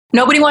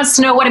Nobody wants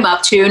to know what I'm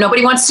up to.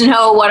 Nobody wants to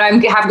know what I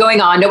have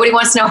going on. Nobody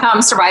wants to know how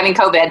I'm surviving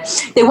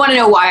COVID. They want to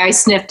know why I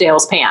sniffed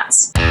Dale's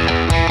pants.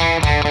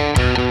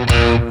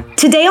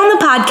 Today on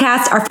the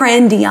podcast, our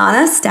friend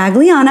Deanna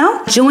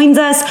Stagliano joins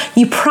us.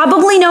 You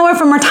probably know her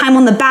from her time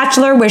on The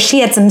Bachelor, where she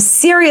had some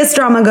serious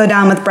drama go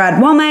down with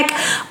Brad Womack,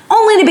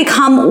 only to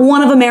become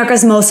one of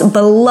America's most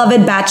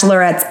beloved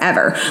bachelorettes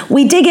ever.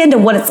 We dig into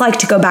what it's like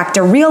to go back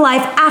to real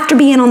life after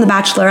being on The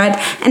Bachelorette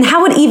and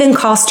how it even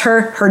cost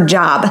her her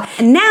job.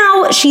 And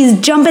now she's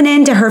jumping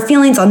into her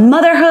feelings on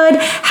motherhood,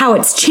 how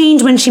it's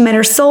changed when she met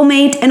her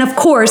soulmate, and of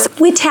course,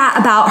 we chat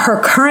about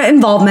her current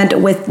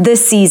involvement with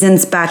this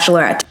season's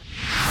Bachelorette.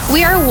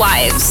 We are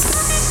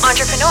wives,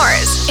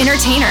 entrepreneurs,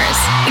 entertainers,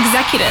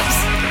 executives,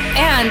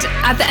 and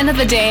at the end of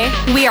the day,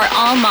 we are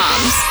all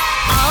moms,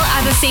 all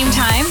at the same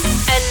time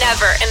and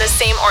never in the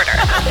same order.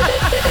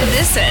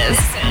 This is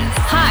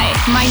Hi,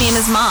 My Name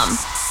is Mom,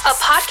 a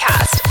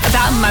podcast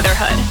about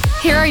motherhood.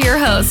 Here are your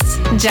hosts,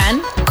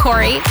 Jen,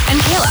 Corey, and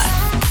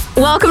Kayla.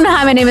 Welcome to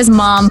Hi, My Name is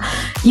Mom.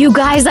 You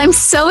guys, I'm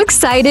so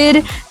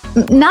excited.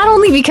 Not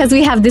only because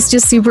we have this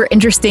just super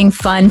interesting,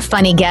 fun,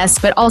 funny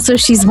guest, but also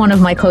she's one of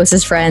my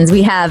closest friends.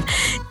 We have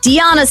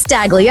Deanna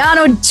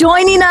Stagliano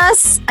joining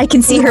us. I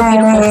can see her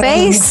beautiful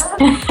face.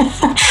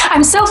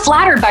 I'm so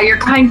flattered by your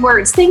kind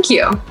words. Thank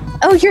you.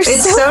 Oh, you're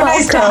It's so so welcome.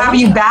 nice to have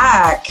you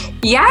back.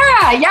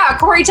 Yeah.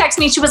 Corey texted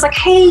me. She was like,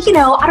 hey,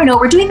 I don't know.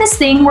 We're doing this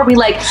thing where we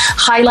like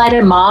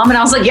highlighted mom. And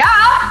I was like,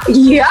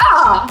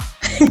 yeah.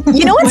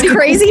 You know what's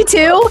crazy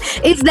too?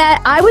 Is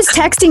that I was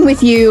texting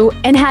with you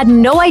and had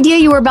no idea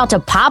you were about to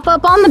pop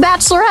up on The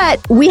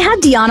Bachelorette. We had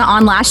Deanna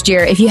on last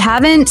year. If you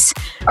haven't,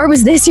 or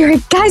was this year?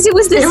 Guys, it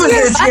was this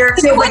year. This year.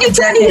 It feels like a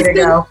decade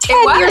ago.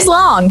 10 years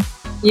long.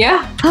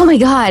 Yeah. Oh my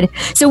God.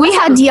 So we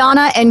had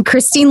Deanna and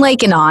Christine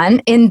Lakin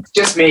on. And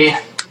Just me.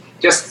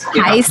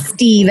 hi,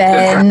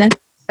 Steven.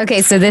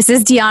 Okay, so this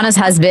is Deanna's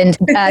husband.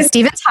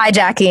 Steven's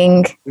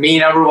hijacking. Me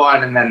number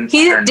one, and then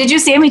Did you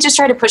see him? He just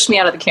tried to push me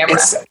out of the camera.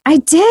 I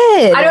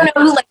did. I don't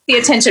know who likes the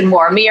attention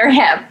more, me or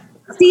him.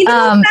 Steven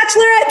on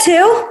Bachelorette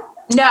too?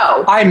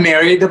 No. I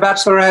married the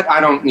Bachelorette. I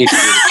don't need to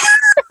do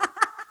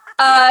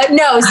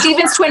No,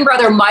 Steven's twin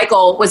brother,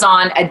 Michael, was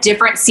on a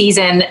different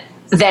season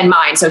than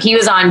mine. So he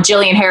was on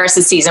Jillian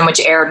Harris's season, which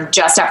aired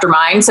just after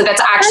mine. So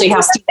that's actually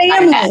how Steven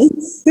and I met.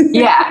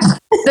 Yeah.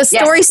 The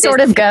story sort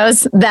of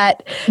goes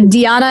that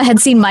Deanna had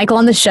seen Michael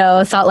on the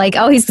show, thought like,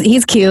 oh,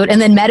 he's cute,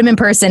 and then met him in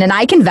person. And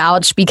I can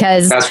vouch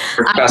because That's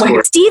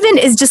word. Steven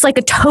is just like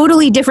a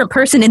totally different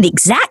person in the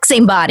exact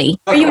same body.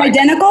 Are you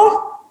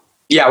identical?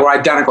 Yeah, we're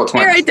identical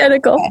twins. They're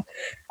identical.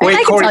 Wait, I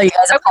can Corey, tell you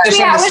guys. finish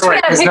Yeah, I the wish we story,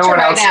 had a 'cause picture no one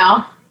right else.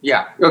 now.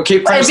 Yeah, okay.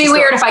 It'd be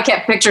weird if I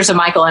kept pictures of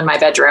Michael in my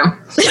bedroom.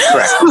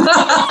 Correct.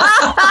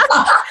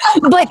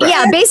 But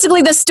yeah,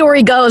 basically the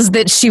story goes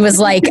that she was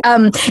like,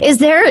 is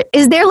there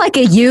like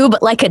a you,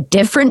 but like a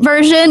different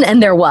version? And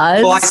there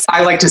was. Well,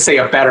 I like to say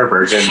a better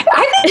version.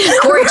 I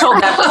think Corey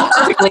told that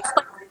perfectly.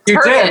 You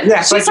did,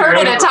 yeah. She's heard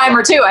it a time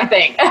or two, I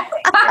think.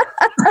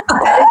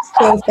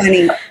 So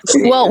funny.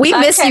 Well, we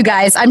miss you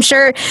guys. I'm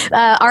sure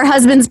our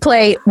husbands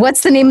play.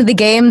 What's the name of the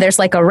game? There's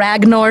like a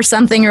Ragnar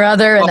something or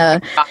other, and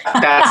a.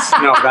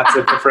 That's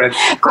a different.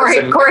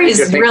 person Corey's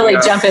you're thinking really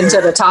of. jumping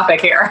to the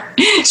topic here.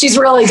 She's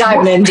really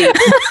diving in deep.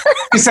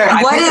 You said,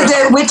 I What think is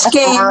there's it? Which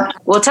game?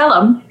 We'll tell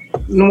them.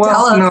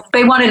 Well, Tell no, us.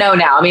 They want to know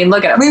now. I mean,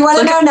 look at them. We want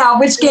to know now.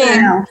 Which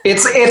game?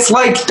 it's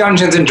like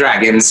Dungeons and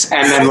Dragons,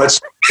 and then let's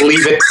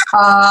leave it.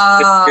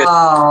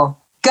 Oh,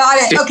 got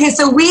it. Okay,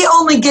 so we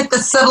only get the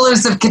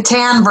Settlers of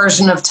Catan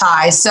version of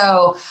Ty.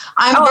 So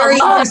I'm very I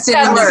love interested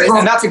in Settlers. this.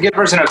 And that's a good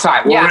version of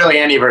Ty. Well, Yeah. really,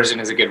 any version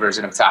is a good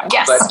version of Ty.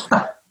 Yes.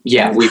 But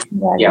yeah, we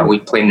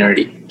play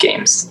nerdy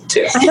games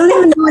too. I don't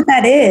even know what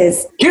that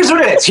is. Here's what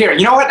it is. Here,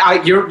 you know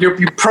what?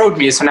 You probed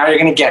me, so now you're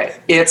gonna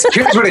get it.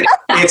 Here's what it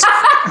is.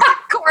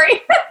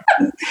 Corey.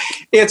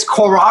 It's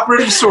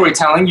cooperative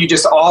storytelling. You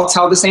just all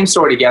tell the same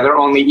story together.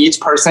 Only each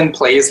person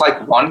plays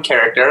like one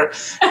character.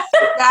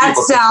 That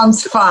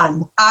sounds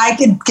fun. I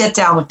could get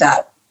down with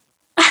that.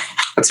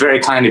 That's very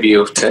kind of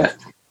you to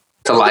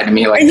lie to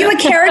me like Are you a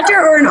that. character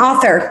or an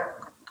author?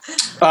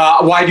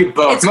 Why do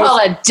both? It's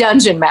called a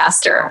dungeon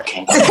master.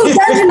 Okay.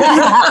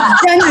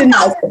 Dungeon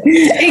Master.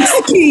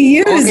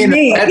 Excuse In the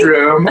me.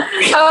 bedroom.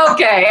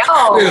 Okay.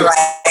 Oh,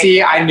 right.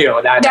 See, I knew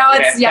that. Now would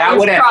it's- end. yeah, that we've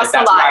would end. crossed the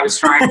That's what line. I was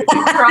trying to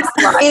do. Cross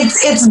the line.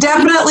 It's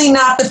definitely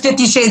not the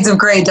 50 Shades of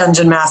Grey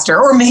Dungeon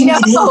Master, or maybe No,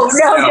 it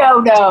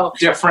is. no.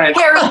 Different.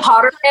 Harry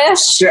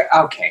Potter-ish.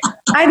 Okay.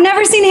 I've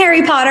never seen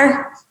Harry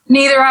Potter.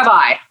 Neither have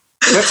I.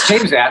 Let's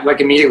change that like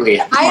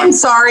immediately. I am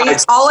sorry.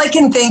 All I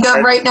can think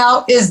of right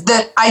now is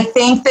that I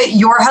think that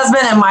your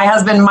husband and my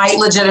husband might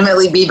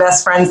legitimately be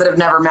best friends that have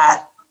never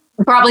met.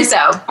 Probably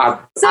so.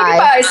 Say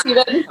goodbye,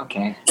 Steven.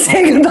 Okay.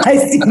 Say goodbye,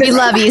 Steven. We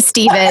love you,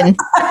 Steven.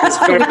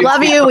 We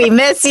love you. We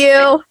miss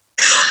you.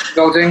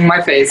 Indulging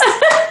my face.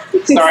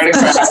 Sorry to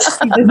crash.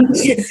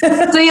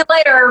 See you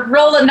later.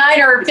 Roll a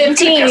 9 or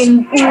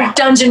 15,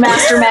 Dungeon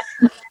Master man.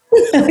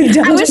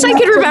 I wish I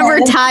could remember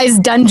Ty's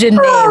dungeon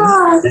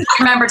name.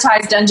 Remember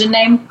Ty's dungeon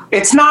name?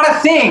 It's not a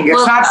thing.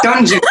 It's not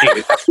dungeon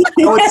name.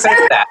 No one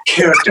said that.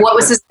 What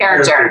was his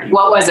character?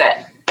 What was it?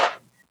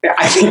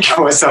 I think it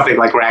was something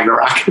like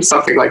Ragnarok or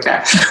something like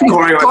that.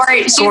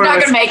 Corey, she's not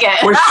going to make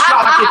it. We're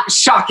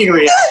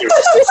shockingly accurate.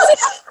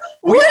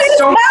 What is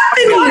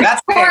happening?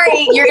 That's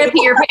Corey, you're going to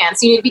pee your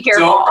pants. You need to be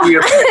careful. Don't pee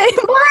your pants.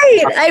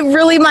 Right. I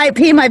really might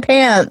pee my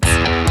pants.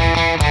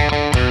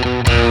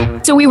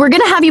 So we were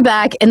going to have you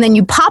back, and then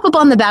you pop up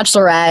on The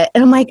Bachelorette,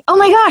 and I'm like, oh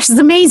my gosh, this is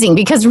amazing.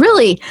 Because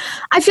really,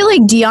 I feel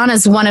like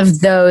Deanna's one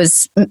of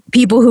those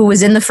people who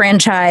was in the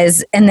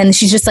franchise, and then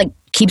she's just like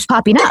keeps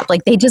popping up.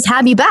 Like they just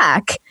have you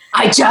back.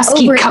 I just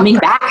keep coming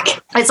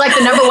back. It's like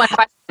the number one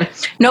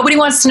question. Nobody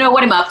wants to know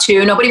what I'm up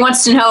to. Nobody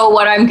wants to know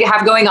what I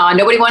have going on.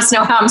 Nobody wants to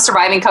know how I'm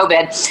surviving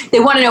COVID.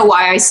 They want to know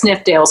why I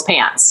sniffed Dale's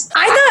pants.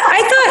 I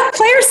thought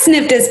Claire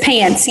sniffed his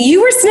pants.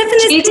 You were sniffing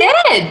his She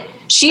did.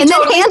 She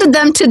then handed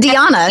them to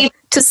Deanna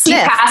to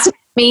sniff. She passed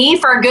me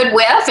for a good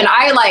whiff, and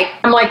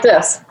I'm like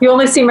this. You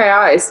only see my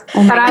eyes.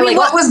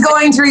 What was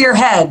going through your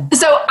head?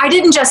 So I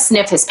didn't just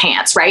sniff his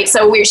pants, right?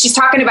 So she's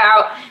talking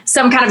about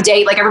some kind of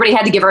date, like everybody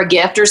had to give her a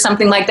gift or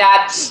something like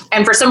that.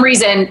 And for some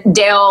reason,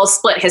 Dale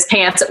split his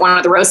pants at one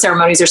of the rose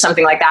ceremonies or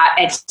something like that.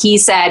 And he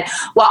said,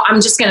 well, I'm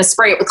just going to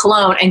spray it with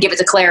cologne and give it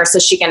to Claire so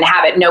she can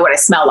have it, know what I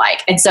smell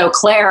like. And so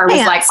Claire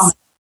was like, oh,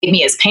 he gave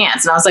me his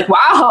pants. And I was like,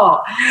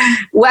 wow,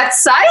 what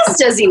size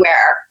does he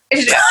wear?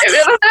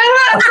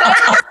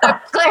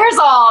 Claire's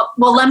all,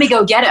 well, let me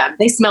go get him.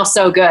 They smell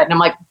so good. And I'm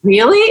like,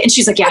 really? And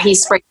she's like, yeah, he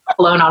sprays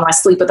cologne on. I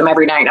sleep with him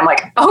every night. I'm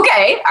like,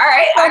 okay, all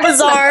right. How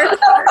bizarre.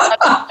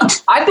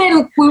 I've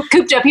been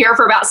cooped up here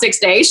for about 6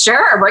 days.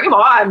 Sure, bring him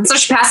on. So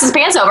she passes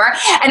pants over.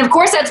 And of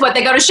course, that's what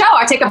they go to show.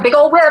 I take a big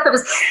old whip. It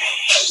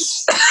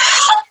was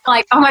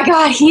like, oh my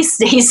God, he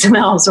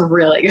smells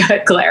really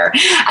good, Claire.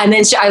 And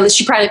then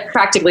she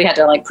practically had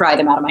to like pry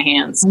them out of my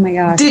hands. Oh my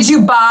gosh. Did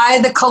you buy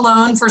the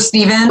cologne for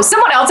Steven?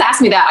 Someone else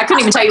asked me that. I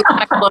couldn't even tell you what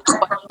my cologne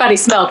was, but he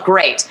smelled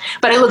great.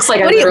 But it looks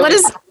like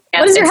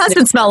what does your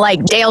husband smell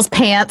like? Dale's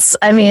pants.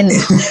 I mean,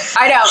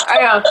 I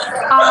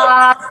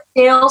know.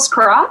 Dale's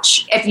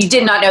crotch. If you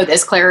did not know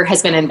this, Claire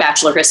has been in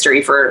Bachelor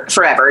history for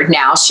forever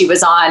now. She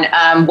was on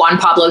Juan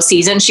Pablo's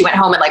season. She went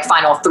home at like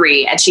final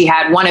 3, and she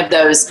had one of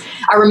those.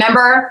 I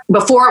remember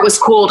before it was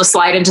cool to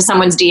slide into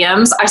someone's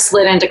DMs, I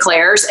slid into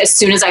Claire's as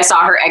soon as I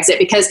saw her exit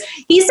because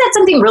he said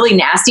something really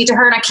nasty to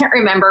her, and I can't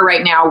remember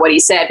right now what he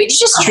said, but he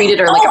just treated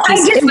her like a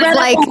piece of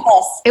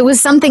it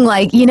was something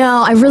like,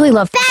 I really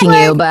love fucking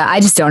you, but I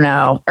just don't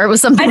know. Or it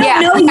was something.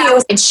 I don't know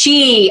you. And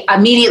she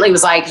immediately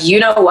was like, you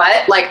know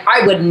what? Like,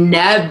 I would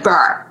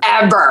never,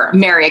 ever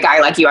marry a guy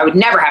like you. I would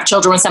never have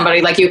children with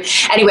somebody like you.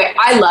 Anyway,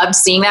 I loved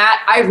seeing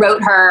that. I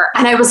wrote her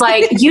and I was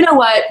like, you know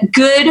what?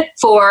 Good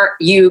for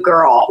you,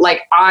 girl.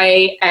 Like,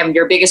 I am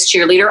your biggest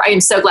cheerleader. I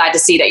am so glad to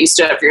see that you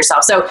stood up for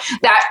yourself. So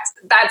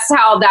that's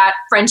how that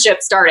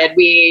friendship started.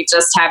 We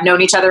just have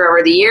known each other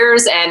over the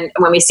years. And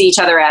when we see each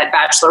other at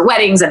bachelor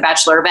weddings and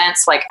bachelor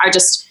events, like I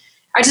just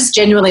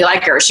genuinely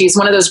like her. She's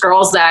one of those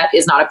girls that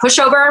is not a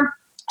pushover.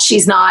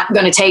 She's not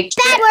going to take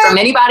shit from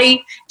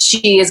anybody.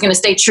 She is going to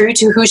stay true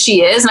to who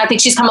she is. And I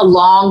think she's come a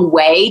long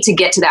way to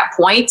get to that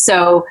point.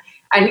 So,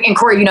 and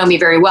Corey, you know me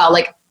very well.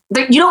 Like,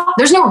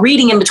 there's no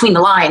reading in between the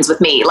lines with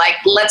me. Like,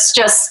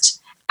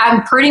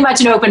 I'm pretty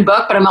much an open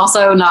book, but I'm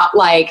also not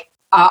like,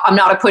 I'm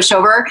not a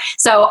pushover.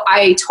 So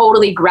I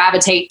totally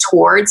gravitate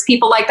towards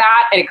people like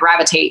that and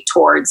gravitate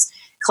towards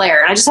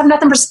Claire. And I just have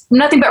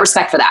nothing but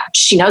respect for that.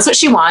 She knows what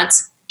she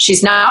wants.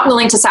 She's not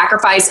willing to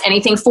sacrifice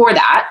anything for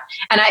that.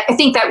 And I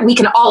think that we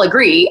can all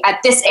agree at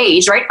this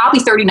age, right? I'll be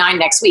 39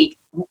 next week.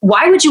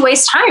 Why would you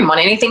waste time on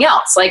anything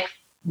else? Like,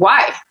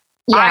 why?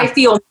 Yeah. I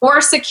feel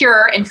more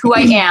secure in who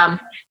I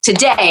am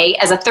today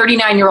as a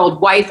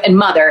 39-year-old wife and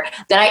mother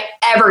than I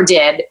ever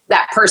did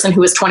that person who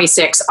was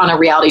 26 on a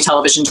reality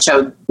television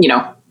show,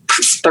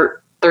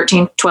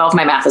 13, 12.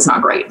 My math is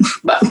not great,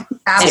 but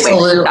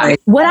absolutely. Anyway,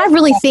 what I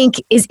really think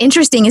is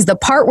interesting is the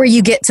part where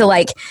you get to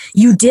like,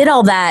 you did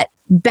all that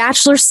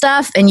Bachelor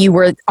stuff and you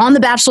were on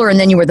The Bachelor and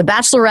then you were The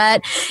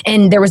Bachelorette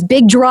and there was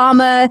big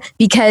drama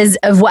because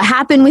of what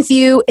happened with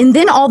you. And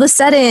then all of a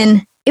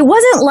sudden it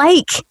wasn't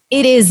like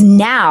it is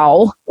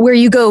now where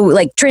you go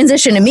like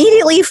transition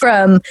immediately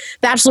from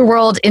Bachelor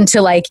World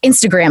into like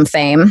Instagram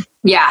fame.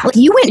 Yeah. Like,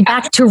 you went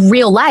back to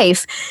real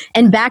life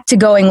and back to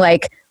going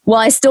like, well,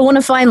 I still want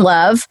to find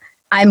love.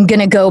 I'm going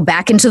to go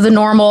back into the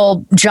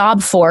normal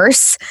job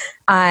force.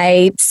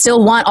 I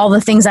still want all the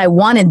things I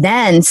wanted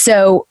then.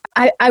 So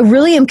I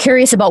really am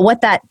curious about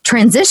what that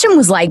transition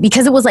was like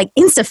because it was like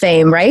Insta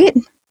fame, right?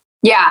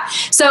 Yeah.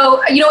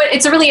 So,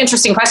 it's a really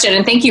interesting question.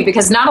 And thank you,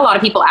 because not a lot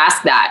of people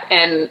ask that.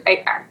 And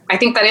I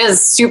think that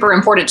is super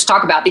important to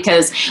talk about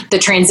because the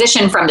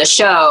transition from the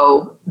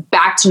show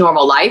back to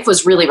normal life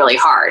was really, really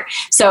hard.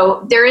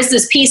 So there is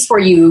this piece where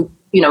you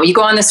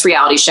go on this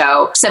reality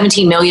show,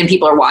 17 million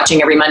people are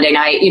watching every Monday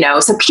night,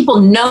 so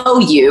people know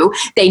you,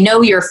 they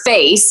know your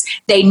face,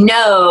 they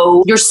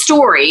know your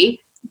story.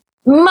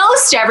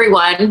 most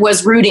everyone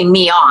was rooting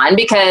me on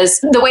because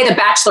the way The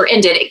Bachelor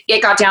ended,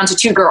 it got down to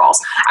 2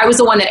 girls. I was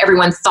the one that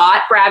everyone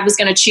thought Brad was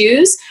going to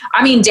choose.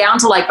 I mean, down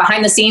to like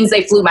behind the scenes,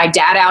 they flew my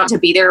dad out to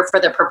be there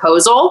for the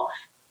proposal.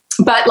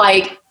 But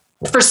like,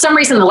 for some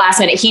reason, the last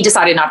minute, he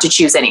decided not to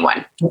choose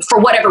anyone for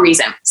whatever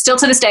reason. Still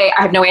to this day,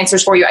 I have no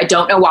answers for you. I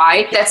don't know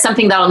why. That's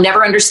something that I'll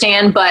never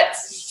understand, but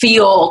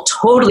feel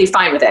totally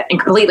fine with it and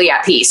completely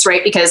at peace,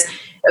 right? Because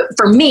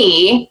for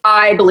me,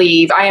 I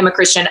am a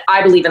Christian.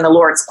 I believe in the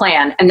Lord's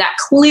plan. And that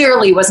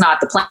clearly was not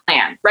the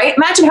plan, right?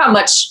 Imagine how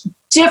much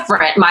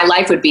different my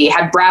life would be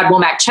had Brad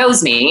Womack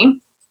chose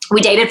me. We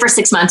dated for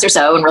 6 months or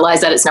so and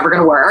realized that it's never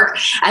going to work.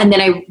 And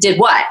then I did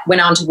what?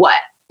 Went on to what?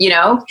 You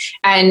know?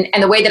 And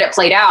the way that it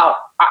played out,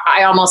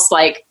 I almost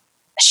like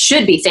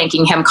should be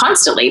thanking him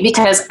constantly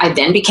because I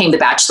then became the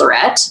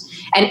Bachelorette.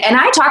 And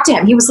I talked to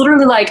him. He was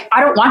literally like, I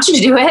don't want you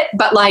to do it,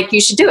 but like,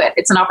 you should do it.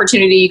 It's an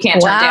opportunity you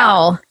can't turn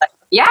down. Like,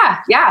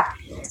 yeah.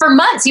 For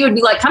months, he would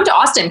be like, come to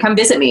Austin, come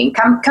visit me,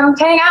 come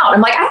hang out.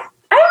 I'm like,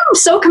 I'm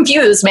so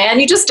confused, man.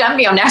 You just dumped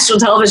me on national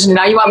television and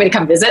now you want me to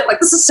come visit? Like,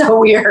 this is so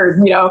weird,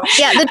 you know?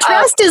 Yeah, the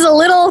trust is a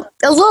little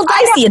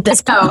dicey at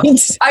this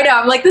point. I know.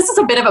 I'm like, this is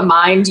a bit of a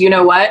mind, you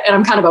know what? And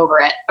I'm kind of over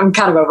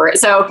it.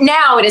 So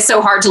now it is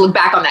so hard to look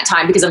back on that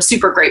time because I'm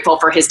super grateful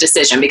for his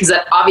decision because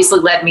that obviously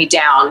led me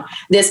down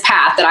this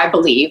path that I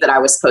believe that I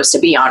was supposed to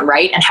be on,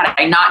 right? And had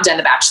I not done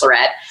The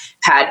Bachelorette,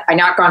 had I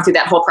not gone through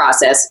that whole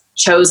process,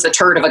 chose the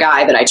turd of a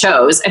guy that I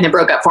chose, and then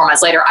broke up 4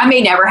 months later, I may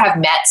never have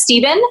met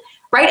Steven,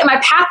 right? And my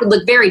path would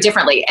look very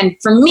differently. And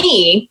for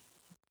me,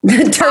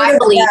 I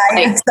believe,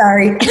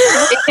 sorry. No,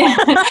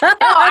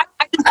 I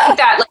think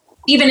that like,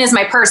 Steven is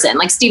my person.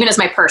 Like Steven is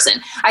my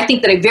person. I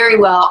think that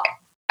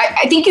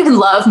I think you can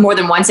love more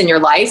than once in your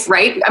life,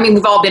 right? I mean,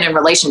 we've all been in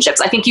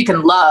relationships. I think you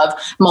can love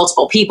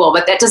multiple people,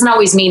 but that doesn't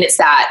always mean it's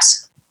that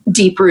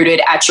deep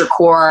rooted at your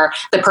core,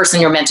 the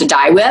person you're meant to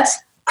die with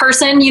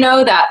person, you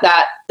know, that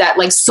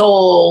like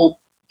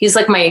soul. He's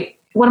like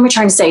what am I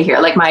trying to say here?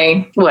 Like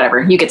my,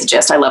 whatever, you get the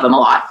gist. I love him a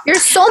lot. Your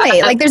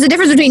soulmate. Like there's a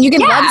difference between you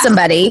can love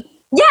somebody.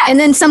 Yeah. And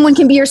then someone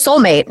can be your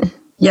soulmate.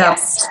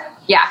 Yes.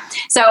 Yeah.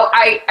 So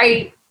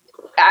I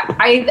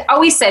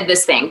always said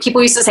this thing.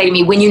 People used to say to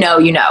me, when you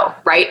know,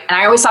 right? And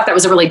I always thought that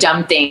was a really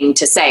dumb thing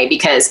to say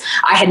because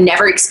I had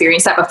never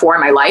experienced that before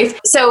in my life.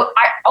 So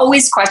I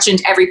always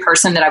questioned every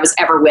person that I was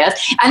ever with.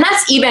 And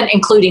that's even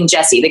including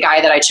Jesse, the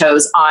guy that I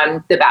chose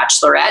on The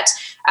Bachelorette.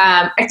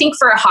 I think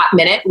for a hot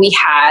minute, we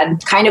had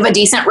kind of a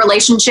decent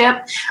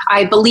relationship.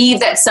 I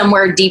believe that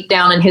somewhere deep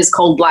down in his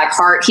cold black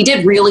heart, he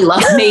did really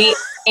love me.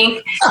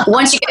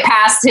 Once you get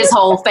past his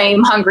whole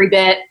fame hungry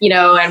bit, you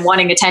know, and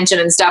wanting attention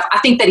and stuff, I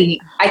think that he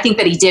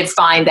did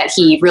find that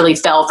he really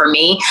fell for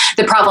me.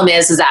 The problem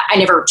is that I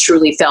never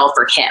truly fell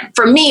for him.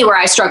 For me, where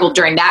I struggled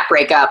during that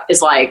breakup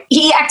is like,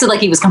 he acted like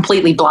he was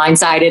completely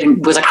blindsided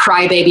and was a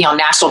crybaby on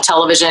national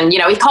television. You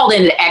know, he called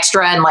in the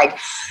extra and like,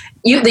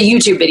 the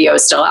YouTube video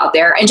is still out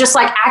there and just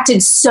like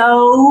acted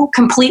so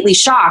completely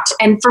shocked.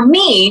 And for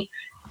me,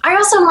 I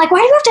also am like, why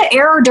do you have to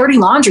air our dirty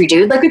laundry,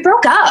 dude? Like we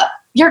broke up.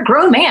 You're a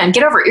grown man.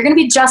 Get over it. You're going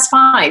to be just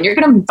fine. You're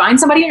going to find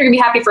somebody and you're going to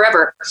be happy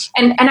forever.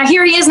 And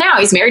here he is now.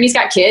 He's married. He's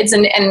got kids.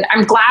 And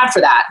I'm glad for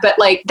that. But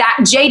like that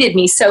jaded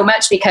me so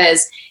much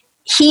because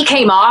he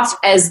came off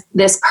as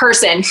this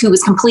person who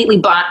was completely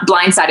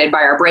blindsided by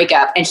our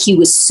breakup. And he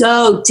was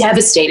so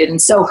devastated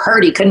and so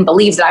hurt. He couldn't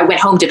believe that I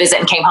went home to visit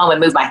and came home and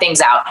moved my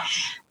things out.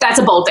 That's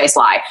a bold-faced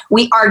lie.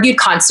 We argued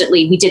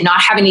constantly. We did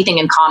not have anything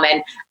in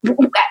common.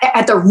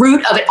 At the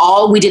root of it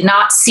all, we did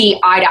not see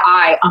eye to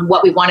eye on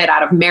what we wanted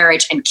out of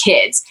marriage and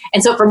kids.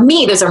 And so for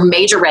me, those are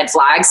major red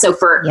flags. So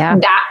for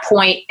that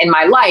point in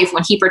my life,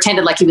 when he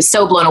pretended like he was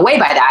so blown away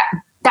by that,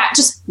 that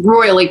just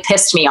royally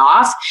pissed me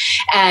off.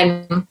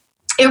 And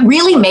it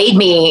really made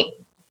me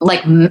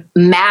like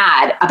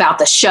mad about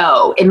the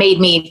show. It made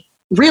me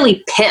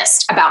really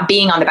pissed about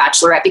being on The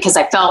Bachelorette because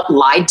I felt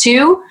lied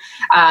to.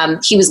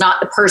 He was not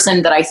the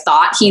person that I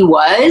thought he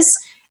was.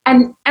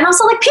 And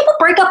also like people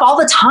break up all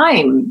the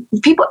time.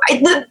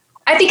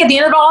 I think at the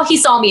end of it all, he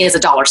saw me as a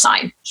dollar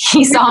sign.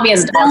 He saw me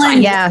as a dollar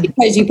sign. Yeah.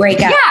 Because you break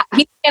up. Yeah. He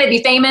was going to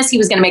be famous. He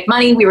was going to make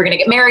money. We were going to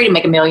get married and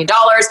make $1 million.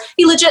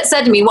 He legit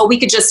said to me, well, we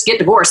could just get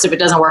divorced if it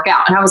doesn't work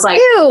out. And I was like,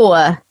 ew.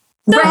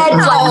 Red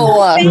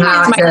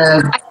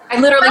flag. I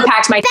literally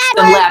packed my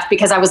and left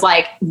because I was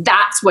like,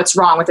 that's what's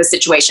wrong with this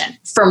situation.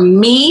 For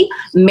me,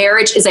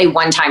 marriage is a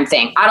one-time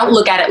thing. I don't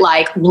look at it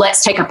like,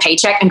 let's take a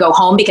paycheck and go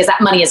home because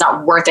that money is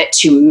not worth it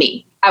to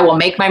me. I will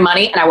make my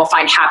money and I will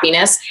find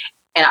happiness.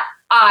 And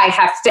I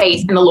have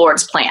faith in the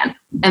Lord's plan.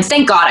 And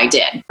thank God I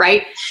did,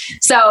 right?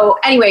 So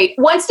anyway,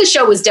 once the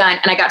show was done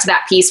and I got to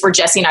that piece where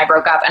Jesse and I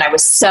broke up and I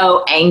was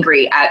so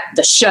angry at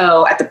the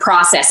show, at the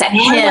process, at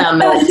him.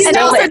 And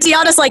also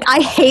Deanna's like, I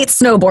hate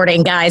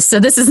snowboarding, guys. So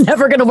this is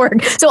never going to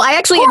work. So I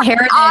actually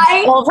inherited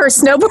all of her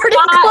snowboarding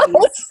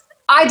clothes.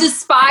 I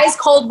despise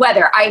cold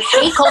weather. I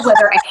hate cold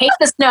weather. I hate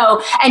the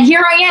snow. And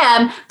here I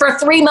am for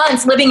 3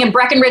 months living in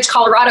Breckenridge,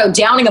 Colorado,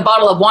 downing a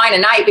bottle of wine a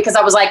night because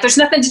I was like, there's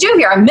nothing to do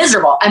here. I'm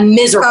miserable.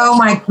 Oh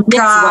my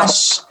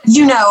gosh.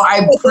 You know,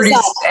 I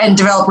produce and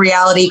develop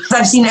reality.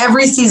 I've seen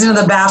every season of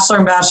The Bachelor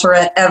and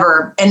Bachelorette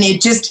ever. And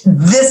it just,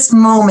 this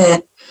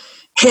moment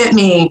hit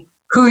me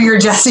who your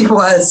Jesse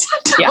was.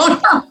 Yeah.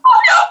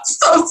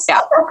 So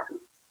sorry.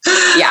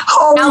 Yeah.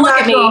 Oh, now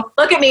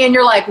look at me and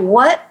you're like,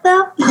 what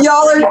the?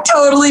 Y'all are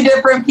totally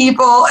different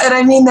people. And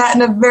I mean that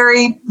in a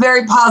very,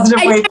 very positive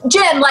way.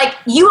 Jen, like,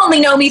 you only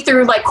know me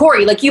through like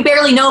Corey, like you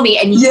barely know me.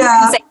 And you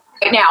can say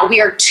right now,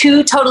 we are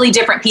two totally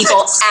different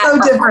people.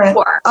 So different.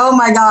 Oh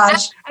my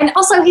gosh. And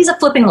also he's a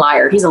flipping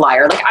liar. He's a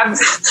liar. Like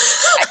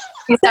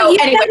so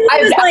anyway,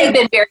 I've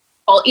been very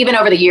careful, even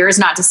over the years,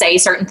 not to say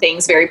certain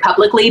things very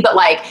publicly, but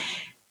like,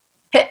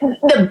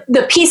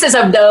 the pieces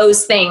of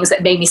those things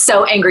that made me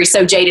so angry,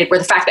 so jaded, were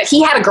the fact that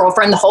he had a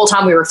girlfriend the whole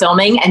time we were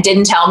filming and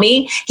didn't tell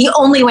me. He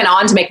only went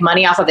on to make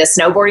money off of his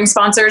snowboarding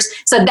sponsors.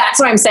 So that's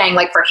what I'm saying.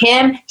 Like for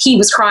him, he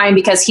was crying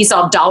because he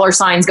saw dollar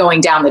signs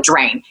going down the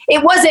drain.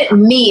 It wasn't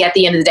me at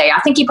the end of the day.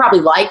 I think he probably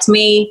liked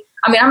me.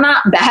 I mean, I'm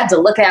not bad to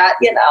look at,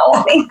 you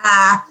know.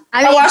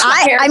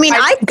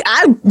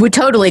 I would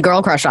totally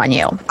girl crush on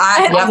you.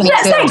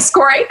 Yes, thanks,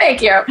 Corey.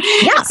 Thank you.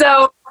 Yeah.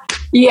 So,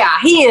 yeah,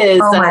 he is.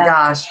 Oh my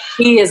gosh.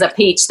 He is a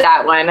peach,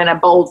 that one, and a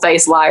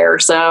bold-faced liar.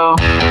 So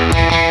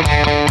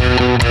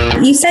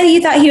you said you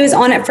thought he was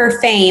on it for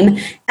fame,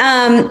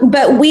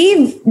 but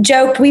we've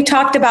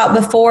talked about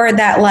before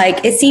that,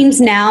 like, it seems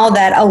now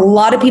that a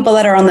lot of people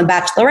that are on The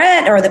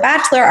Bachelorette or The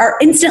Bachelor are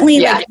instantly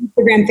like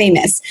Instagram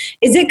famous.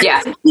 Is it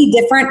completely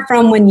different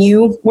from when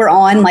you were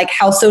on, like,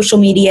 how social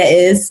media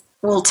is?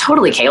 Well,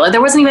 totally, Kayla.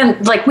 There wasn't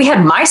even, like, we had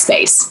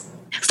MySpace.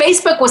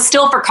 Facebook was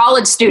still for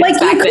college students.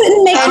 Like, you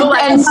couldn't make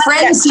and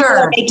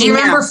Friendster. Do you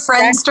remember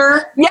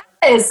Friendster?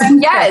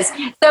 Yes.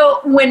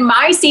 So when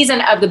my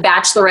season of The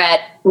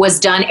Bachelorette was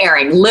done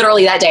airing,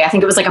 literally that day, I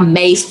think it was like a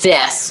May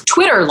 5th,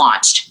 Twitter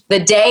launched the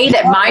day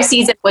that my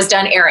season was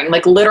done airing,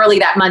 like literally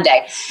that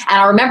Monday.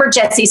 And I remember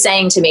Jesse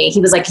saying to me, he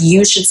was like,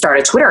 you should start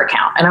a Twitter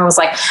account. And I was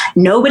like,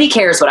 nobody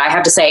cares what I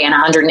have to say in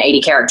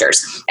 180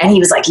 characters. And he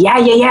was like, yeah,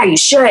 you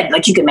should.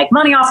 Like, you can make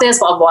money off this,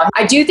 blah, blah, blah.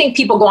 I do think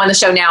people go on the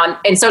show now,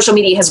 and social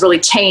media has really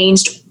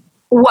changed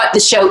what the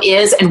show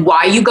is and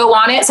why you go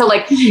on it. So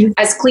like,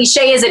 as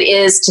cliche as it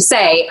is to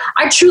say,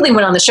 I truly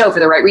went on the show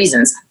for the right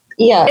reasons.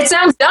 Yeah. It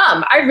sounds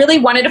dumb. I really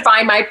wanted to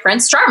find my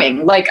Prince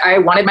Charming. Like, I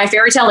wanted my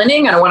fairy tale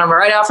ending, and I want to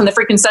ride off in the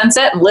freaking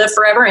sunset and live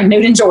forever in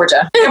Newton,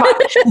 Georgia. Come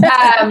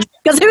on.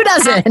 Because who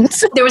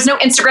doesn't? There was no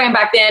Instagram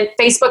back then.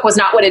 Facebook was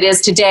not what it is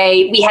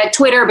today. We had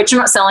Twitter, but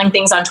you're not selling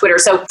things on Twitter.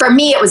 So for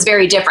me, it was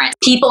very different.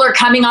 People are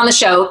coming on the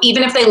show.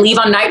 Even if they leave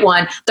on night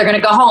one, they're going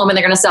to go home and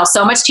they're going to sell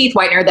so much teeth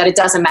whitener that it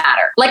doesn't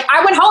matter. Like,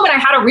 I went home and I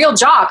had a real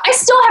job. I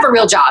still have a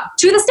real job.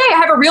 To this day, I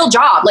have a real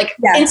job. Like,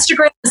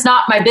 Instagram is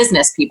not my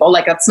business, people.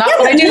 Like, that's not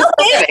what I do for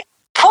a living.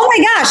 Oh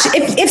my gosh.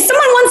 If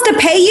someone wants to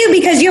pay you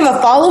because you have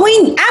a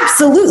following,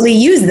 absolutely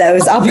use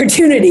those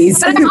opportunities.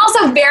 But I'm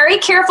also very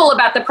careful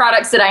about the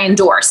products that I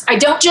endorse. I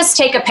don't just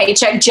take a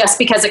paycheck just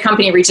because a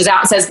company reaches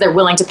out and says they're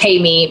willing to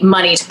pay me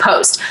money to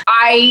post.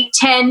 I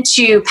tend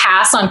to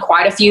pass on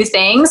quite a few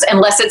things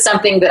unless it's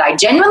something that I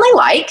genuinely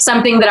like,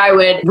 something that I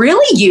would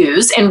really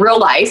use in real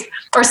life,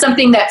 or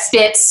something that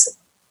fits,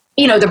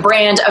 you know, the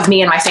brand of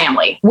me and my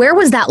family. Where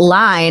was that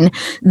line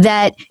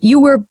that you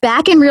were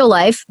back in real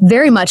life?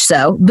 Very much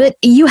so, but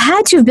you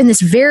had to have been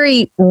this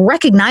very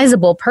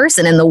recognizable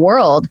person in the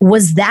world.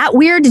 Was that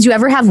weird? Did you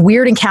ever have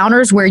weird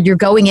encounters where you're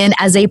going in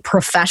as a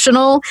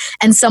professional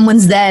and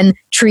someone's then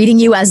treating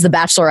you as the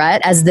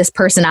Bachelorette, as this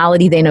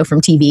personality they know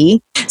from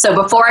TV? So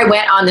before I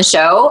went on the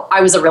show,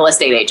 I was a real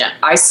estate agent.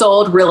 I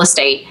sold real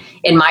estate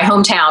in my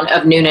hometown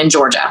of Newnan,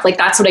 Georgia. Like,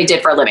 that's what I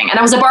did for a living. And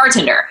I was a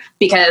bartender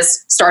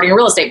because starting a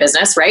real estate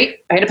business, right?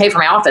 I had to pay for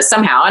my office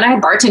somehow. And I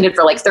had bartended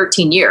for like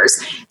 13 years.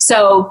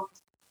 So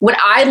when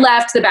I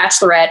left The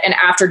Bachelorette and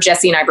after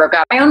Jesse and I broke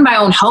up, I owned my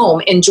own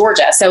home in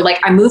Georgia. So like,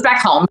 I moved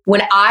back home.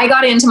 When I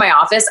got into my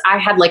office, I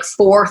had like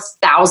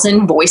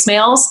 4,000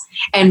 voicemails,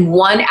 and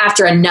one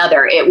after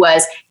another. It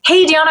was,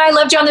 hey, Deanna, I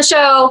loved you on the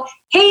show.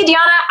 Hey,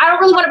 Deanna, I don't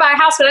really want to buy a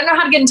house, but I don't know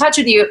how to get in touch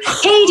with you.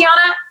 Hey,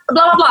 Deanna,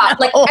 blah, blah, blah.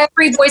 Like,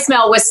 every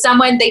voicemail was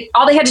someone,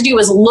 all they had to do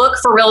was look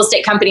for real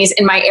estate companies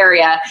in my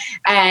area.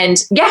 And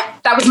yeah,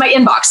 that was my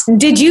inbox.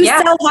 Did you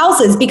sell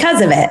houses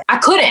because of it? I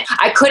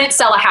couldn't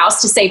sell a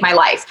house to save my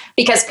life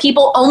because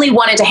people only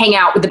wanted to hang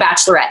out with The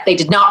Bachelorette. They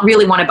did not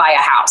really want to buy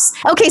a house.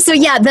 Okay, so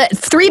yeah, the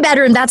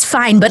 3-bedroom, that's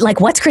fine. But like,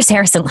 what's Chris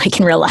Harrison like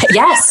in real life?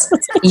 Yes.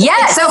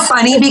 It's so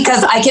funny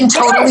because I can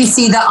totally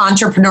see the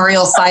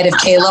entrepreneurial side of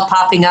Kayla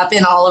popping up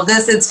in all of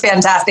this. It's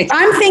fantastic.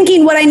 I'm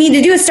thinking what I need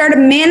to do is start a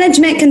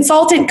management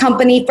consultant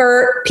company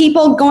for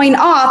people going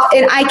off,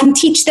 and I can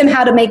teach them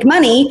how to make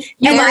money.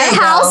 You buy a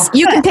house,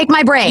 you can pick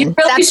my brain.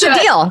 That's the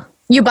deal.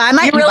 You buy a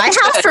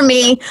house from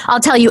me, I'll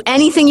tell you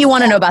anything you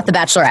want to know about The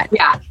Bachelorette.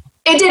 Yeah.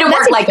 It didn't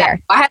work like that.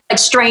 I had like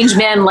strange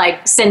men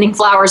like sending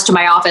flowers to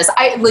my office.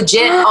 I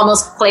legit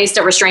almost placed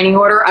a restraining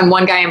order on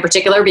one guy in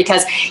particular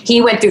because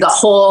he went through the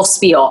whole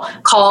spiel,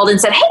 called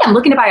and said, hey, I'm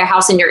looking to buy a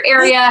house in your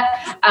area.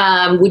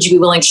 Would you be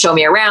willing to show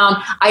me around?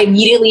 I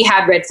immediately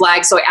had red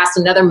flags. So I asked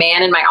another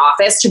man in my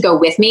office to go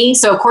with me.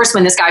 So of course,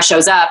 when this guy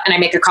shows up and I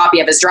make a copy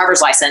of his driver's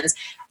license,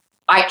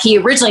 he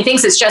originally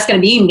thinks it's just going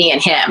to be me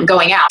and him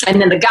going out. And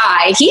then the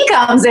guy, he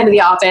comes into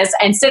the office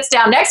and sits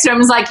down next to him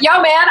and is like,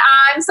 yo, man,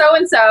 I'm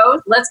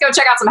so-and-so. Let's go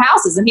check out some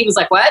houses. And he was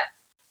like, what?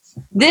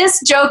 This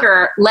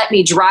joker let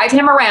me drive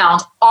him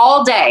around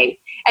all day.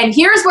 And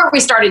here's where we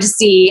started to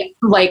see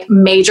like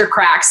major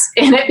cracks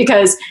in it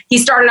because he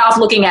started off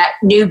looking at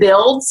new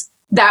builds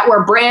that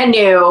were brand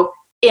new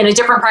in a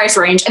different price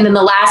range. And then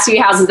the last few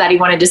houses that he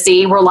wanted to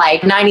see were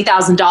like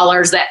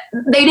 $90,000 that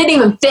they didn't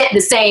even fit the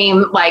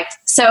same.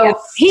 So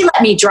he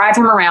let me drive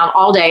him around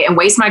all day and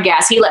waste my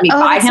gas. He let me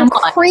buy him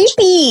lunch.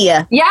 Creepy.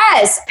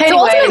 Yes. So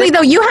ultimately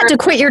though, you had to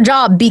quit your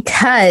job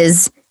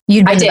because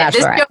you'd been I did.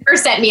 This Bachelorette. joker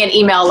sent me an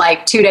email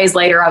like 2 days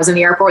later. I was in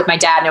the airport with my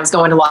dad and I was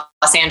going to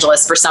Los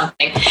Angeles for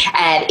something.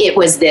 And it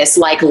was this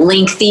like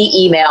lengthy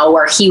email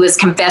where he was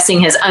confessing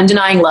his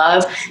undenying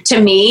love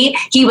to me.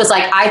 He was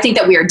like, I think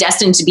that we are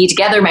destined to be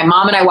together. My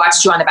mom and I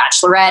watched you on The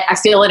Bachelorette. I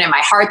feel it in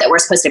my heart that we're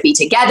supposed to be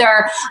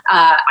together.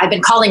 I've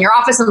been calling your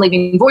office and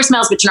leaving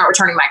voicemails, but you're not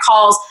returning my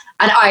calls.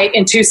 And I,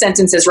 in 2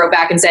 sentences, wrote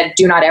back and said,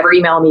 do not ever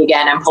email me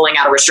again. I'm pulling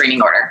out a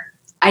restraining order.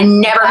 I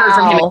never heard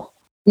from him.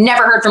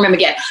 Never heard from him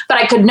again. But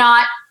I could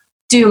not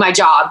do my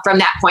job from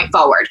that point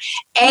forward.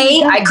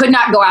 I could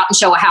not go out and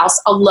show a house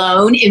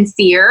alone in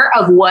fear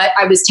of what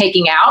I was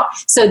taking out.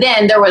 So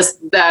then there was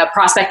the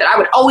prospect that I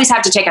would always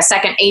have to take a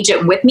second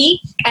agent with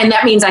me. And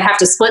that means I'd have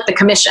to split the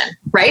commission,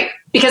 right?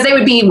 Because they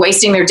would be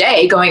wasting their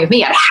day going with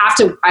me. I'd have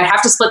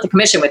to split the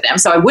commission with them.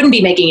 So I wouldn't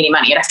be making any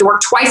money. I'd have to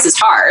work twice as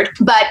hard.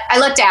 But I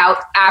looked out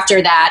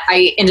after that.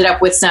 I ended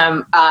up with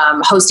some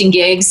hosting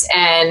gigs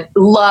and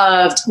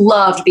loved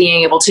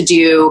being able to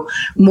do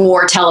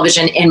more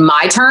television in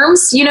my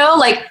terms. You know,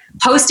 like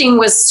hosting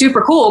was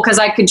super cool because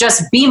I could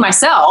just be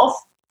myself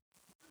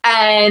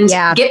and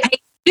get paid to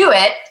do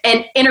it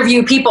and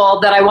interview people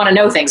that I want to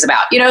know things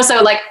about, you know?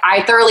 So like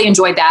I thoroughly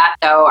enjoyed that.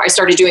 So I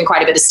started doing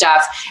quite a bit of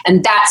stuff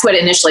and that's what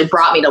initially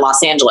brought me to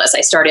Los Angeles.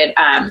 I started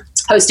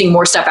hosting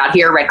more stuff out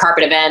here, red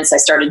carpet events. I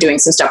started doing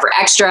some stuff for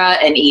Extra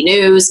and E!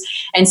 News.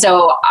 And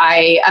so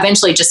I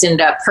eventually just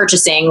ended up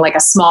purchasing like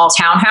a small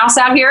townhouse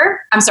out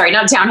here. I'm sorry,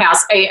 not a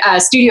townhouse, a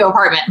studio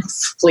apartment.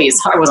 Please,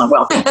 I wasn't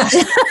wealthy.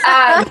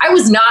 I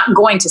was not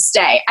going to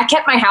stay. I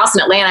kept my house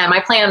in Atlanta and my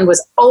plan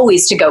was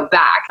always to go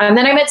back. And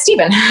then I met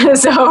Steven.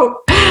 So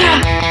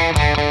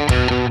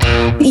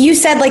you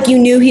said like you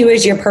knew he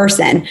was your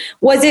person.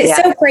 Was it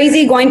so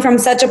crazy going from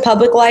such a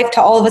public life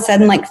to all of a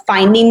sudden like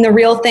finding the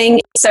real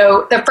thing?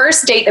 So the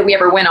first date that we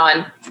ever went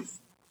on,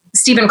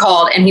 Steven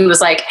called and he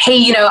was like, hey,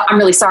 you know, I'm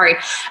really sorry.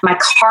 My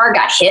car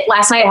got hit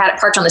last night. I had it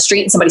parked on the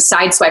street and somebody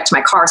sideswiped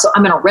my car. So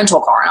I'm in a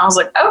rental car. And I was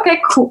like, okay,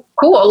 cool.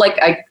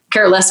 Like I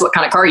care less what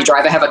kind of car you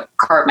drive. I have a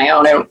car of my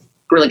own. I don't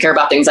really care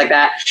about things like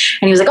that.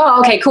 And he was like, oh,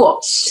 okay,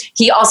 cool.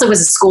 He also was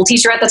a school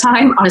teacher at the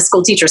time on a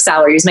school teacher's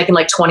salary. He was making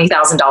like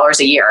 $20,000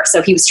 a year.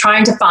 So he was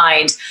trying to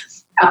find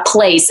a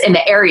place in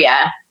the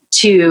area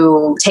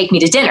to take me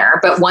to dinner,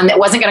 but one that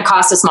wasn't going to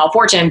cost a small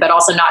fortune, but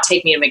also not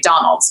take me to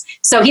McDonald's.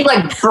 So he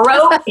like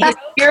broke his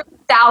yearly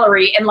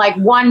salary in like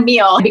one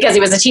meal because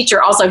he was a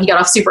teacher. Also, he got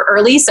off super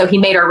early. So he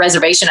made our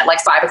reservation at like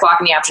 5 o'clock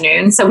in the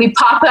afternoon. So we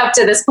pop up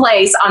to this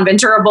place on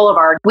Ventura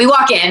Boulevard. We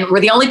walk in,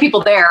 we're the only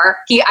people there.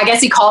 I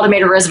guess he called and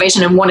made a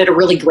reservation and wanted a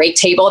really great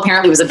table.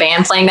 Apparently it was a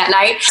band playing that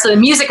night. So the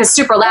music is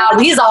super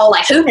loud. He's all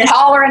like hooting and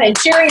hollering and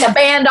cheering the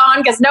band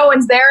on because no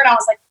one's there. And I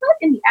was like, what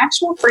in the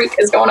actual freak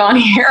is going on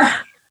here?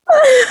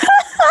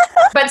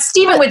 But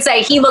Steven would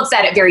say he looks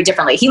at it very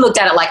differently. He looked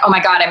at it like, oh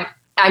my God,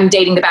 I'm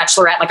dating the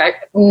Bachelorette.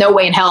 Like, no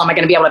way in hell am I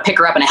going to be able to pick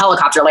her up in a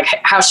helicopter. Like,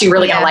 how's she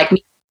really going to like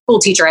me? School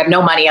teacher, I have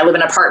no money. I live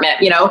in an apartment,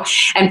 you know?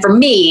 And for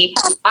me,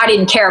 I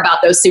didn't care about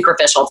those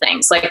superficial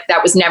things. Like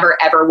that was never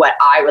ever what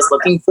I was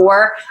looking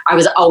for. I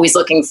was always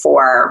looking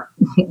for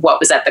what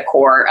was at the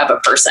core of a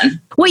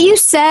person. What you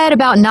said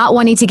about not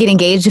wanting to get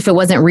engaged if it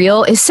wasn't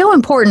real is so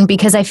important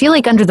because I feel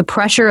like under the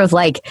pressure of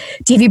like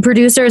TV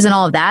producers and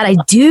all of that, I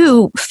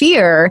do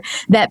fear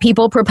that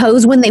people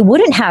propose when they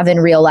wouldn't have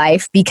in real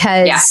life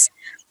because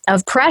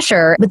of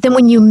pressure. But then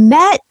when you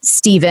met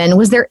Steven,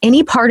 was there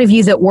any part of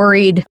you that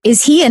worried,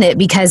 is he in it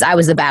because I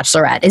was the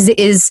Bachelorette?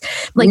 Is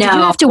like, did you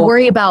have to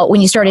worry about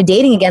when you started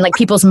dating again, like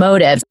people's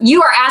motives?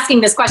 You are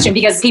asking this question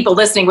because people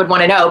listening would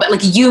want to know, but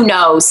like, you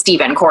know,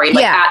 Steven, Corey,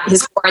 like at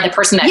his core, the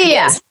person that he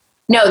is.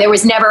 No, there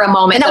was never a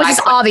moment and that was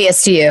just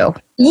obvious to you.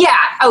 Yeah.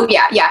 Oh,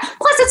 yeah.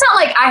 Plus, it's not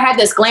like I had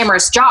this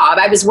glamorous job.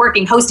 I was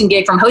working hosting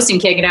gig from hosting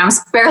gig, and I was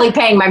barely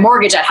paying my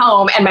mortgage at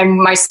home and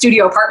my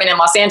studio apartment in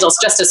Los Angeles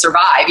just to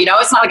survive. You know,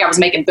 it's not like I was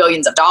making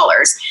billions of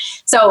dollars.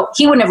 So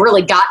he wouldn't have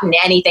really gotten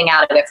anything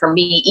out of it from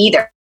me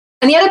either.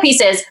 And the other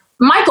piece is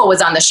Michael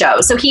was on the show.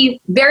 So he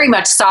very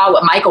much saw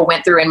what Michael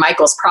went through in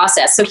Michael's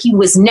process. So he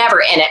was never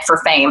in it for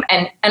fame.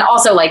 And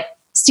also like,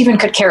 Stephen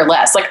could care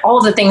less. Like all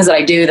of the things that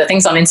I do, the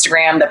things on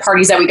Instagram, the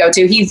parties that we go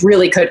to, he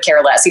really could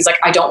care less. He's like,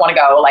 I don't want to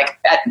go, like,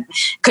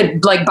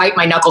 could like bite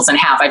my knuckles in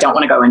half. I don't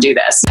want to go and do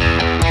this.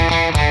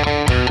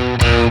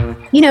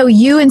 You know,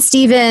 you and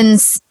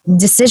Stephen's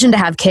decision to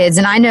have kids,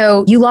 and I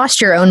know you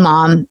lost your own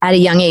mom at a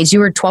young age. You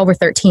were 12 or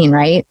 13,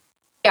 right?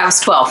 Yeah, I was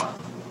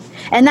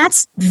 12. And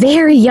that's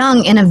very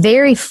young and a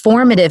very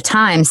formative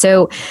time.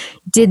 So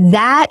did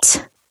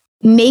that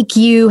make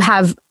you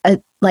have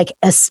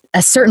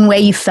a certain way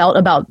you felt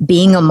about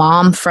being a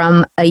mom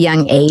from a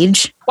young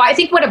age? Well, I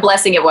think what a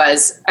blessing it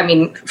was. I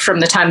mean, from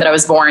the time that I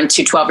was born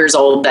to 12 years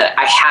old, that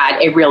I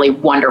had a really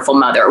wonderful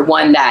mother,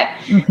 one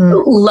that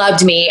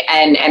loved me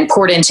and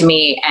poured into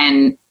me,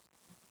 and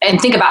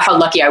think about how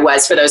lucky I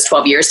was for those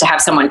 12 years to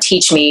have someone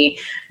teach me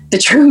the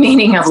true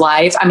meaning of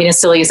life. I mean, as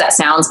silly as that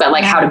sounds, but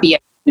like how to be a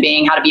human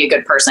being, how to be a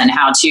good person,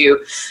 how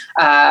to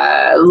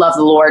love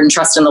the Lord and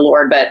trust in the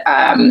Lord, but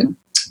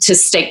to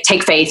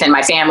take faith in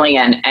my family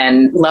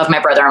and love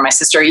my brother and my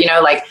sister. You know,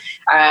 like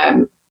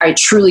I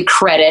truly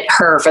credit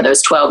her for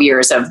those 12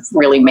 years of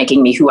really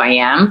making me who I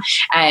am.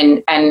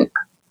 And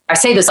I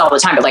say this all the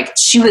time, but like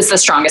she was the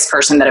strongest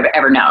person that I've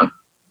ever known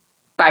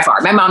by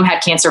far. My mom had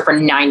cancer for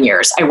 9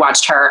 years. I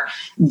watched her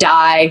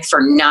die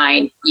for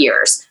 9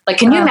 years. Like,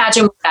 can you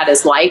imagine what that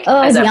is like?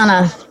 Oh,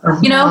 Diana.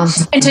 You know,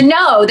 and to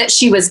know that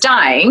she was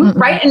dying,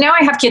 right? And now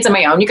I have kids of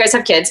my own. You guys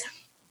have kids.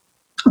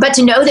 But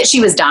to know that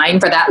she was dying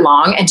for that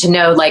long, and to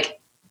know like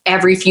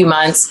every few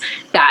months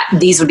that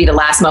these would be the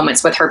last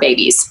moments with her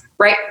babies,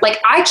 right? Like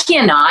I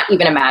cannot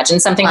even imagine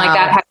something like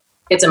that. Having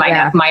kids in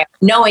my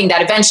knowing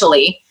that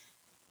eventually,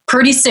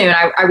 pretty soon,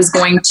 I was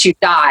going to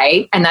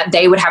die, and that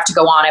they would have to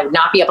go on. I would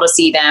not be able to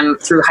see them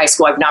through high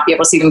school. I would not be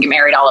able to see them get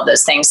married, all of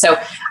those things. So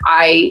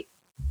I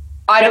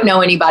don't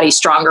know anybody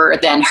stronger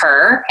than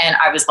her. And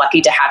I was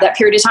lucky to have that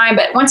period of time.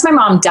 But once my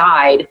mom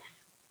died,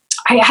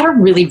 I had a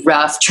really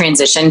rough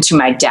transition to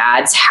my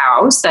dad's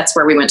house. That's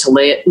where we went to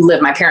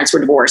live. My parents were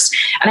divorced,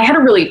 and I had a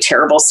really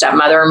terrible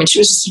stepmother. I mean, she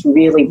was just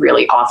really,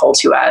 really awful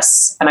to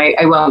us. And I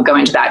won't go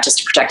into that just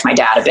to protect my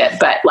dad a bit,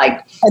 but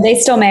like, are they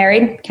still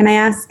married? Can I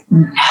ask?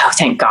 No,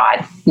 thank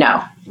God.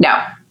 No.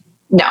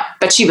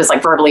 But she was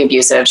like verbally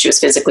abusive. She was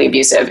physically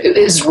abusive. It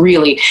was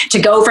really to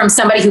go from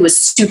somebody who was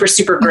super,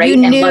 super great.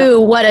 You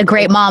knew what a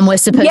great mom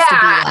was supposed to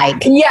be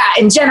like. Yeah.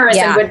 And generous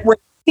and would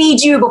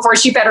feed you before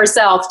she fed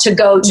herself, to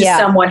go to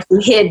someone who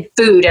hid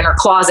food in her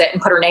closet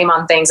and put her name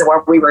on things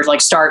where we were like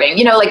starving.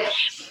 You know, like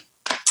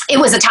it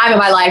was a time in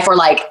my life where,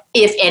 like,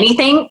 if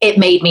anything, it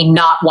made me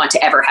not want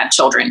to ever have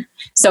children.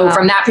 So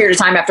from that period of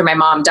time after my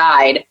mom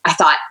died, I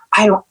thought,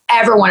 I don't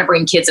ever want to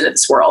bring kids into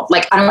this world.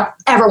 Like, I don't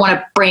ever want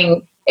to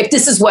bring, if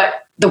this is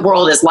what the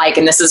world is like,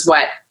 and this is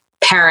what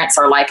parents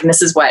are like, and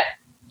this is what,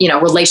 you know,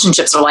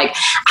 relationships are like,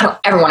 I don't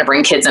ever want to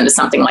bring kids into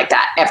something like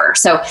that ever.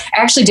 So I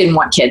actually didn't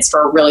want kids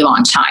for a really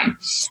long time.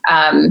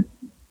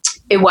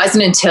 It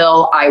wasn't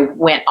until I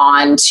went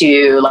on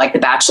to like The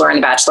Bachelor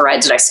and The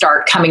Bachelorette did I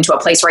start coming to a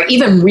place where I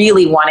even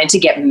really wanted to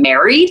get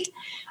married.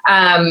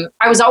 I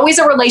was always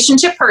a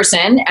relationship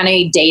person, and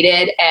I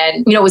dated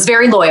and, you know, was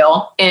very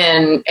loyal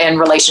in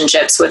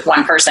relationships with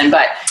one person.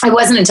 But it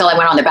wasn't until I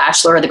went on The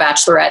Bachelor or The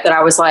Bachelorette that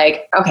I was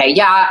like, okay,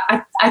 yeah,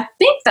 I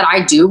think that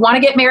I do want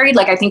to get married.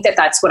 Like, I think that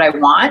that's what I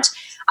want.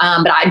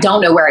 But I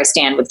don't know where I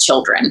stand with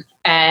children.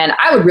 And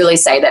I would really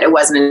say that it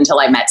wasn't until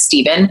I met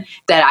Stephen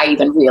that I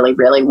even really,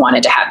 really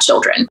wanted to have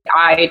children.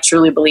 I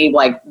truly believe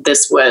like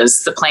this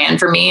was the plan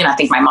for me. And I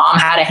think my mom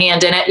had a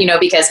hand in it, you know,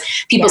 because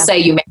people say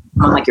you make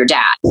someone like your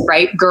dad,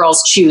 right?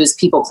 Girls choose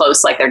people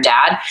close like their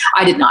dad.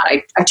 I did not.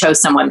 I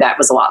chose someone that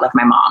was a lot like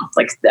my mom,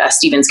 like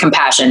Stephen's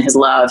compassion, his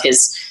love,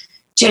 his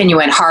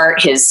genuine heart,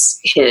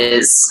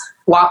 his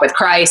walk with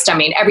Christ. I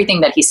mean,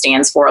 everything that he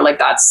stands for, like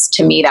that's,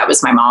 to me, that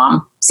was my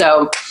mom.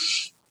 So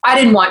I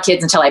didn't want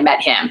kids until I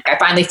met him. I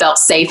finally felt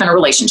safe in a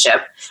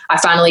relationship. I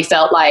finally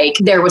felt like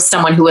there was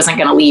someone who wasn't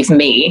going to leave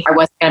me. I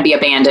wasn't going to be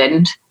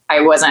abandoned. I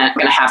wasn't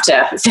going to have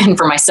to fend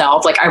for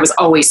myself. Like I was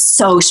always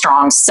so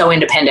strong, so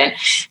independent.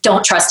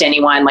 Don't trust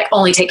anyone, like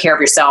only take care of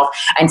yourself.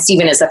 And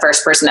Stephen is the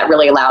first person that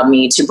really allowed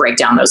me to break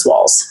down those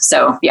walls.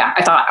 So yeah,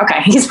 I thought,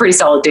 okay, he's a pretty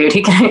solid dude.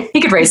 He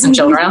could raise some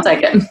children. I'll take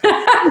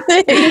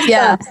it.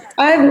 Yeah.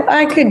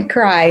 I could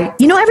cry.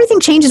 You know, everything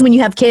changes when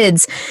you have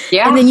kids.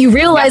 Yeah. And then you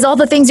realize all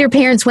the things your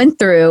parents went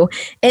through.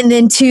 And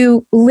then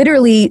to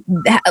literally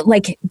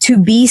like to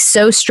be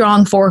so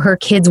strong for her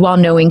kids while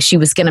knowing she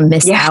was going to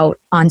miss out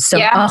on so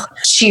much.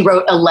 She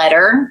wrote a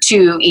letter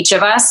to each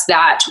of us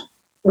that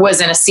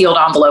was in a sealed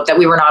envelope that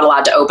we were not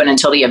allowed to open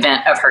until the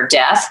event of her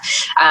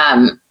death.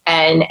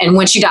 And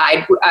when she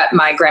died,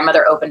 my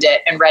grandmother opened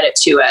it and read it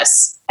to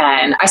us.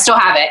 And I still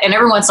have it. And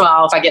every once in a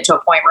while, if I get to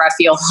a point where I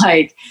feel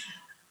like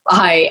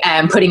I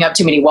am putting up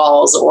too many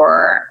walls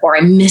or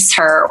I miss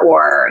her,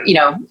 or, you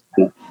know,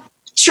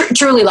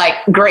 truly like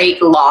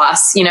great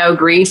loss,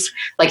 grief.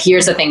 Like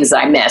here's the things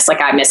that I miss.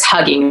 Like I miss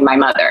hugging my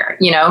mother,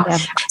 Yeah.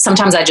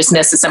 Sometimes I just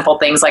miss the simple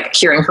things like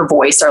hearing her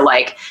voice or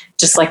like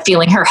just like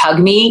feeling her hug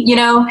me,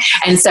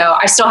 And so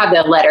I still have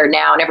the letter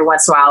now, and every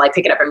once in a while I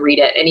pick it up and read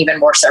it. And even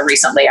more so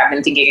recently, I've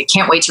been thinking I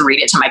can't wait to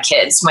read it to my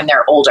kids when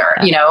they're older,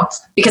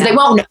 because they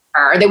won't know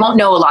her. They won't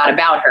know a lot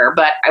about her,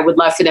 but I would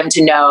love for them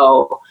to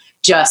know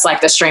just like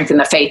the strength and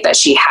the faith that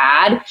she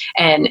had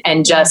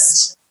and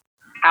just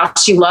how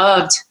she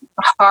loved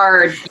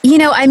hard.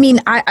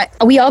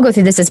 We all go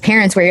through this as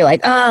parents where you're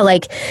like,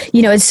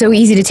 it's so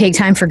easy to take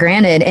time for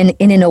granted. And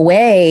in a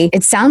way,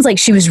 it sounds like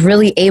she was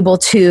really able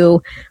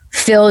to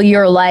fill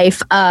your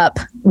life up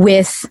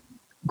with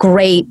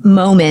great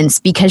moments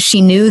because she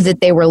knew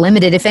that they were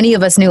limited. If any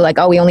of us knew like,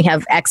 we only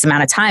have X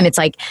amount of time, it's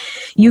like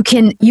you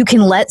can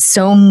let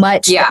so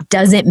much that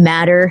doesn't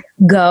matter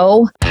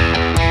go.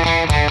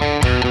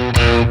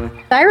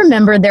 I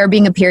remember there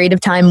being a period of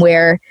time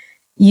where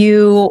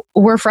you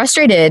were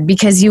frustrated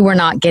because you were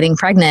not getting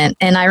pregnant.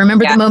 And I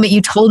remember the moment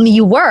you told me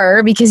you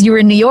were, because you were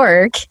in New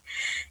York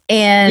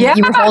and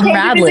you were holding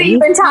Radley.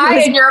 You've been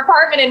tied in your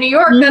apartment in New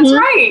York. Mm-hmm. That's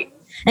right.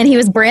 And he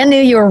was brand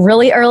new. You were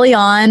really early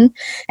on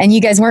and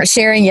you guys weren't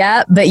sharing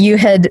yet, but you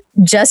had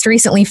just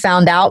recently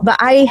found out. But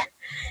I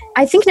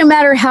think no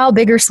matter how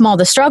big or small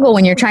the struggle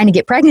when you're trying to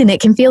get pregnant,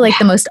 it can feel like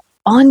the most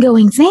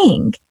ongoing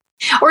thing.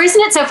 Or isn't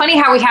it so funny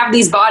how we have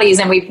these bodies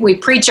and we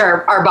preach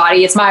our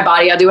body, it's my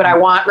body, I'll do what I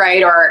want,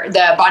 right? Or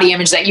the body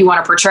image that you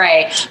want to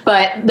portray.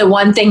 But the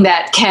one thing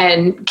that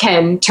can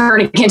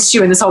turn against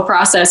you in this whole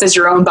process is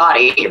your own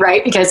body,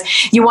 right? Because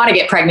you want to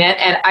get pregnant.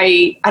 And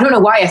I don't know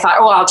why I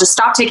thought, I'll just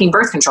stop taking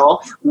birth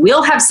control.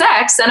 We'll have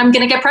sex and I'm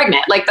going to get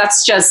pregnant. Like,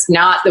 that's just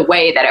not the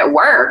way that it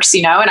works,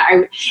 And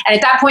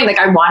at that point, like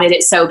I wanted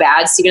it so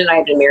bad. Steven and I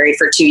had been married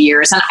for 2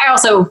 years. And I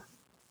also,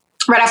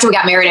 right after we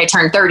got married, I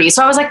turned 30.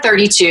 So I was like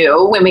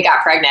 32 when we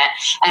got pregnant.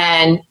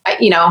 And,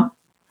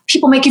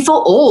 people make you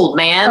feel old,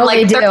 man.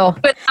 They do.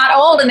 But not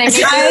old. And they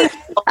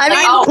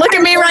look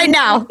at me right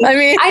now.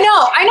 I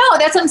know.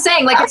 That's what I'm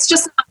saying. Like, it's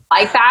just not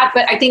like that.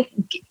 But I think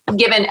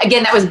given,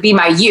 again, that would be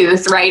my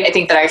youth, right? I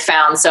think that I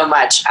found so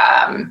much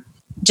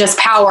just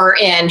power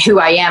in who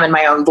I am and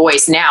my own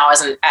voice now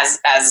as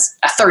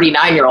a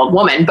 39-year-old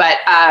woman. But,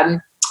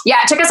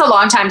 it took us a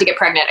long time to get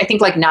pregnant. I think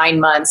like 9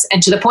 months,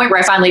 and to the point where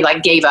I finally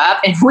like gave up,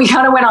 and we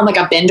kind of went on like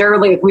a bender.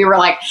 Like we were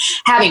like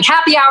having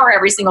happy hour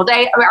every single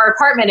day. Our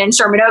apartment in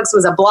Sherman Oaks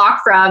was a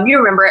block from, you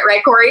remember it,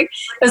 right, Corey? It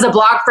was a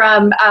block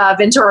from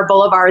Ventura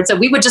Boulevard. So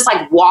we would just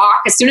like walk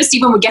as soon as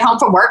Stephen would get home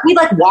from work. We'd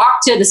like walk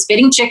to the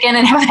Spitting Chicken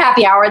and have a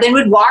happy hour. Then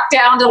we'd walk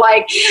down to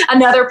like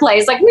another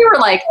place. Like we were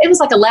like, it was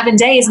like 11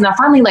 days. And I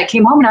finally like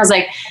came home and I was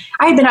like,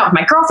 I had been out with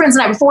my girlfriends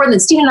the night before, and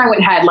then Stephen and I went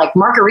and had like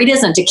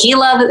margaritas and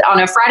tequila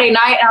on a Friday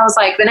night. And I was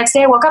like, the next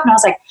day I woke up and I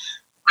was like,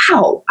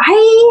 wow,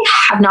 I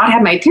have not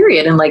had my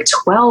period in like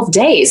 12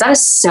 days. That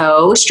is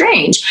so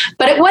strange.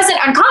 But it wasn't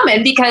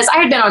uncommon because I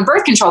had been on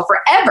birth control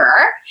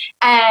forever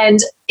and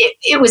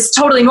it was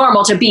totally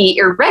normal to be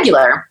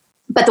irregular.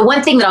 But the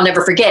one thing that I'll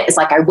never forget is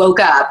like I woke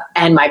up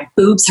and my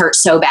boobs hurt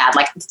so bad.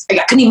 Like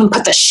I couldn't even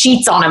put the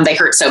sheets on them. They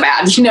hurt so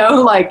bad,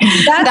 Like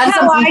that's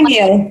how I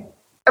knew.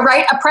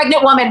 Right? A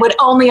pregnant woman would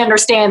only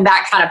understand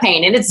that kind of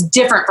pain. And it's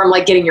different from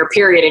like getting your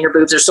period and your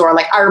boobs are sore.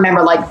 Like I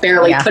remember like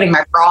barely putting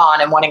my bra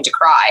on and wanting to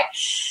cry.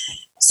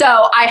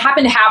 So I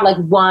happened to have like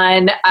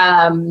one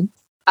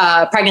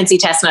pregnancy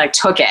test and I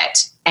took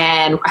it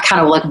and I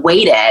kind of like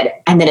waited.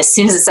 And then as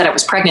soon as it said I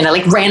was pregnant, I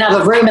like ran out of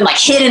the room and like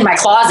hid in my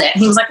closet.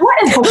 And he was like,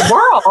 what in the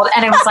world?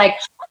 And I was like,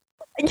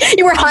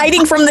 you were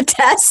hiding from the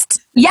test?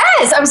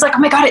 Yes. I was like, oh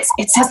my God,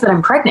 it says that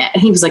I'm pregnant.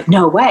 And he was like,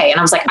 no way. And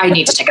I was like, I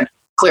need to take a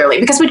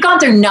clearly, because we'd gone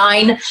through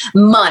 9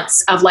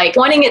 months of like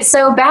wanting it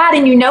so bad.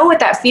 And you know what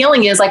that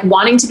feeling is, like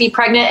wanting to be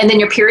pregnant and then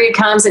your period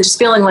comes and just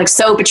feeling like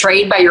so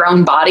betrayed by your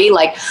own body.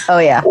 Like, oh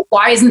yeah,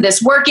 why isn't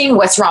this working?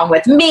 What's wrong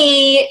with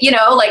me?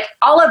 Like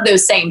all of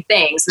those same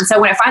things. And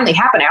so when it finally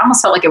happened, I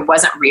almost felt like it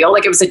wasn't real.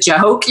 Like it was a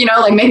joke,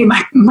 like maybe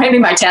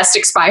my test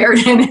expired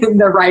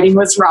and the writing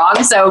was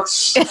wrong. So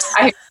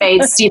I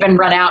made Stephen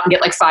run out and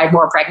get like 5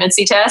 more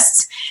pregnancy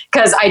tests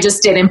because I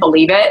just didn't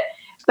believe it.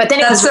 But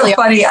then that's really so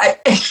funny.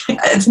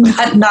 It's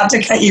not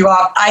to cut you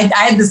off. I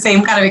had the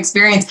same kind of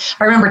experience.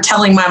 I remember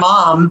telling my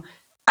mom,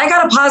 I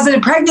got a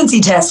positive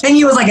pregnancy test,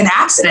 thinking it was like an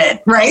accident,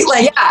 right?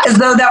 Like as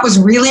though that was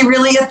really,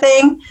 really a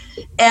thing.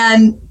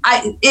 And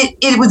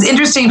it was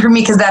interesting for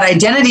me because that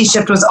identity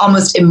shift was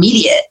almost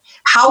immediate.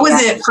 How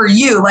was it for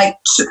you? Like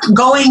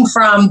going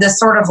from this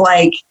sort of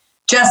like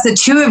just the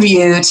two of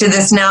you to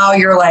this now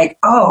you're like,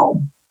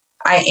 oh,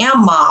 I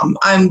am mom.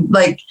 I'm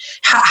like,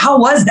 how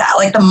was that?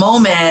 Like the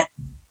moment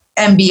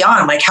and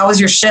beyond, like how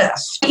was your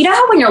shift? You know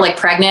how when you're like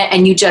pregnant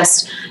and you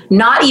just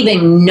not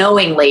even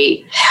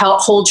knowingly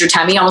hold your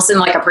tummy almost in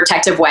like a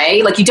protective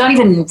way, like you don't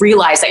even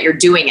realize that you're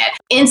doing it,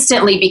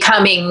 instantly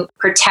becoming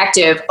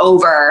protective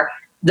over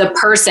the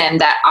person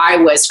that I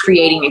was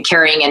creating and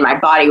carrying in my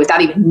body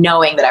without even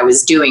knowing that I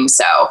was doing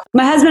so.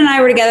 My husband and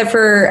I were together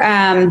for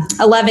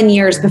 11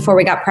 years before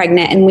we got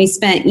pregnant, and we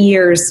spent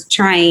years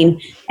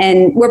trying,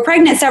 and we're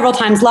pregnant several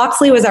times.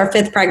 Loxley was our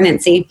 5th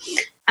pregnancy.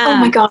 Oh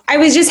my God. I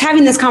was just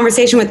having this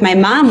conversation with my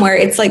mom where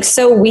it's like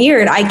so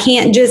weird. I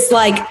can't just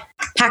like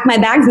pack my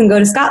bags and go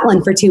to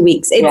Scotland for 2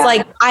 weeks. It's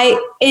like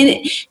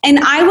and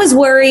I was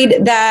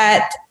worried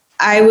that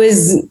I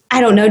was, I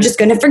don't know, just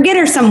going to forget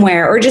her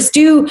somewhere or just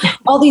do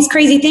all these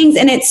crazy things.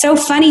 And it's so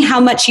funny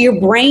how much your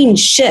brain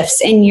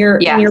shifts and your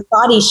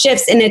body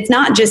shifts. And it's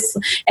not just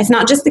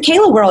the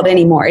Kayla world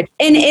anymore. And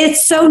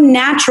it's so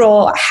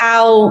natural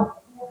how,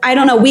 I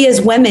don't know, we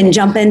as women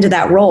jump into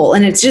that role,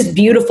 and it's just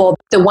beautiful.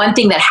 The one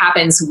thing that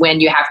happens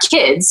when you have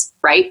kids,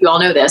 right? You all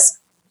know this.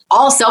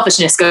 All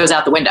selfishness goes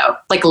out the window.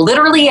 Like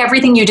literally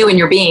everything you do in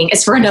your being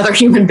is for another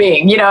human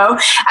being, you know?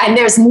 And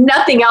there's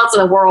nothing else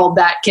in the world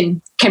that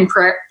can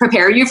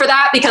prepare you for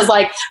that, because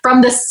like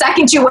from the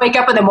second you wake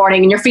up in the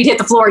morning and your feet hit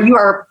the floor, you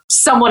are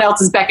someone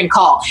else's beck and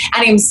call.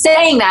 And I'm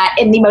saying that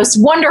in the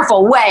most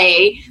wonderful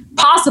way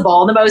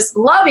possible, the most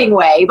loving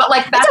way, but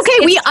like that's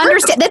okay. We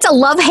understand. That's a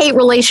love-hate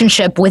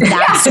relationship with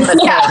that.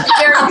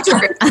 Very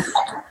true.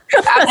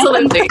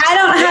 Absolutely. I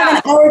don't have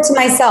an hour to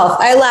myself.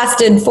 I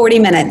lasted 40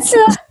 minutes.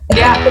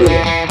 Yeah.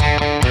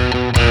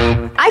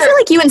 I feel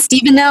like you and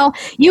Steven, though,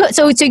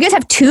 so you guys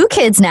have 2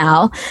 kids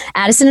now,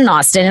 Addison and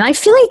Austin, and I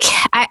feel like,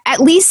 at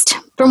least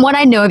from what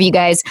I know of you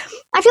guys,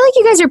 I feel like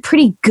you guys are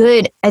pretty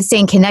good at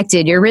staying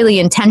connected. You're really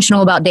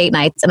intentional about date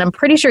nights, and I'm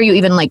pretty sure you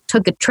even like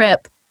took a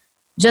trip,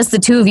 just the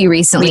 2 of you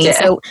recently.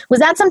 So was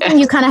that something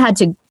you kind of had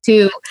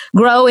to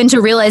grow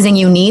into realizing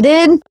you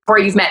needed? Before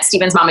you've met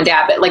Steven's mom and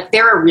dad, but like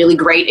they're a really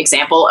great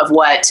example of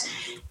what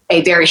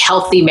a very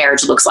healthy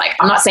marriage looks like.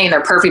 I'm not saying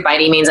they're perfect by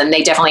any means, and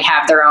they definitely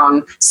have their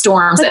own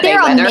storms but that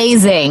they're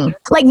amazing.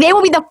 Like they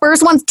will be the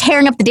first ones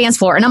tearing up the dance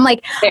floor. And I'm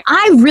like,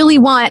 I really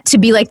want to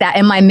be like that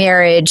in my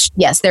marriage.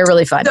 Yes, they're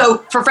really fun.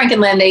 So for Frank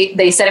and Lynn,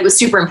 they said it was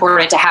super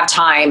important to have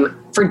time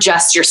for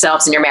just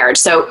yourselves in your marriage.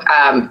 So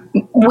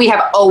we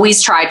have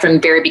always tried from the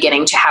very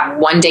beginning to have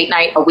one date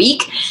night a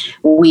week.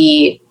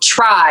 We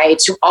try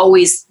to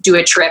always do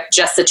a trip,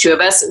 just the 2 of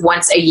us,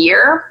 once a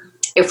year.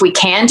 If we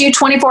can do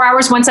 24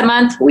 hours once a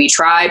month, we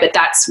try, but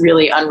that's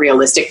really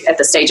unrealistic at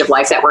the stage of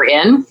life that we're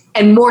in.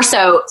 And more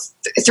so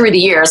through the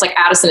years, like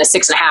Addison is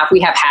 6.5,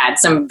 we have had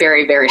some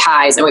very, very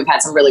highs, and we've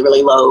had some really,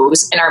 really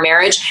lows in our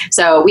marriage.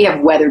 So we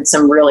have weathered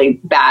some really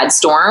bad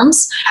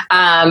storms.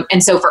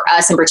 And so for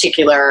us in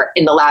particular,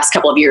 in the last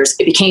couple of years,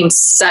 it became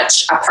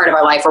such a part of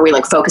our life where we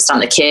like focused on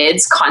the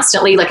kids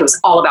constantly. Like it was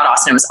all about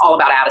Austin. It was all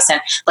about Addison.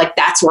 Like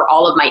that's where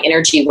all of my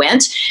energy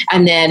went.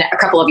 And then a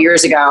couple of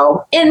years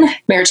ago in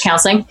marriage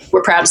counseling,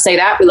 we're proud to say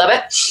that, we love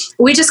it.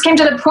 We just came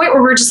to the point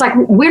where we're just like,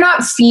 we're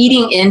not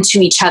feeding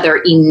into each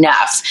other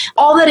enough.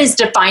 All that is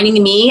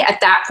defining me at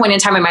that point in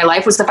time in my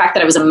life was the fact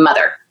that I was a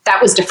mother. That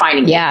was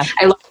defining me. I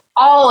loved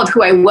all of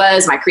who I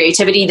was, my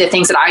creativity, the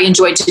things that I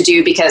enjoyed to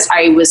do, because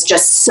I was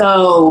just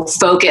so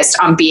focused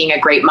on being a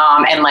great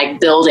mom and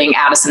like building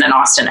Addison and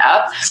Austin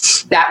up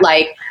that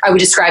like, I would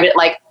describe it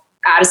like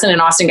Addison and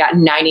Austin got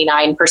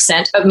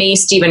 99% of me.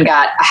 Steven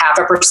got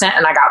 0.5%,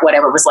 and I got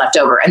whatever was left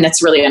over. And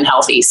that's really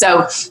unhealthy.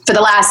 So for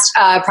the last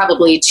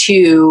probably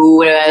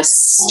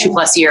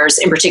 2+ years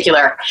in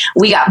particular,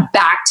 we got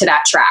back to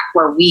that track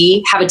where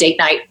we have a date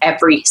night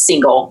every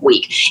single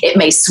week. It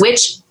may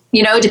switch,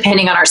 you know,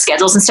 depending on our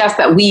schedules and stuff,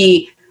 but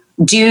we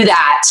do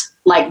that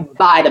like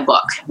by the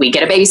book. We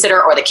get a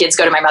babysitter, or the kids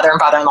go to my mother and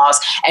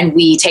father-in-law's, and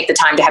we take the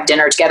time to have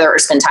dinner together or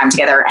spend time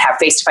together and have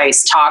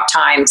face-to-face talk,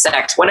 time,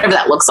 sex, whatever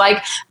that looks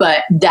like.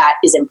 But that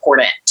is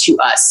important to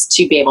us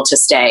to be able to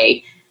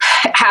stay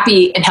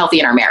happy and healthy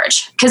in our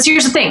marriage. Because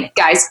here's the thing,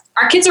 guys,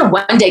 our kids are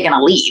one day going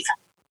to leave,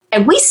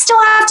 and we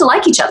still have to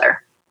like each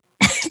other.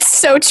 It's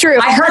so true.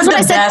 I heard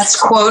the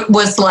best quote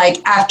was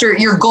like, after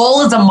your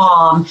goal as a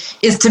mom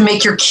is to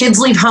make your kids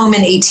leave home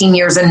in 18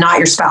 years and not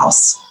your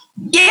spouse.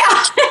 Yeah,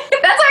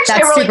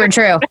 that's really super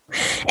true.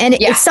 And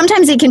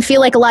sometimes it can feel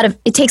like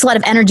it takes a lot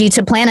of energy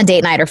to plan a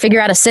date night or figure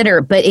out a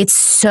sitter, but it's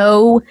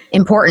so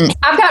important.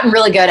 I've gotten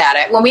really good at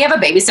it. When we have a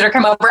babysitter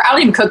come over, I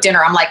don't even cook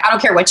dinner. I'm like, I don't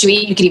care what you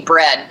eat. You can eat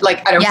bread.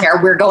 Like, I don't care.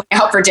 We're going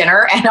out for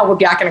dinner, and I will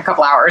be back in a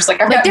couple hours. Like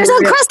there's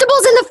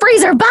Uncrustables in the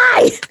freezer.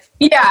 Bye.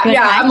 Yeah.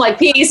 I'm like,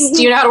 peace.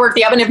 Do you know how to work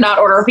the oven? If not,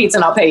 order a pizza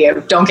and I'll pay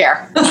you. Don't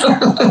care.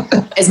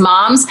 As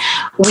moms,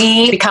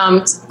 we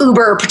become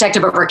uber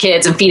protective of our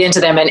kids and feed into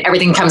them, and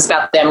everything comes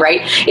about them, right?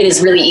 It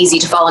is really easy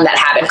to fall in that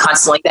habit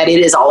constantly, that it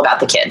is all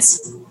about the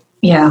kids.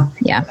 Yeah.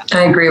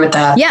 I agree with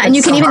that. Yeah. And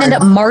you can even end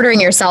up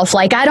martyring yourself.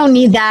 Like, I don't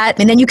need that.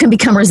 And then you can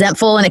become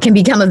resentful, and it can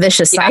become a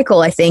vicious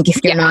cycle, I think,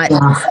 if you're not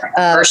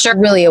for sure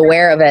really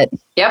aware of it.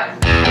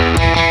 Yep.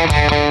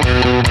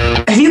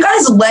 Have you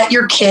guys let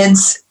your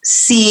kids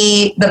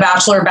see The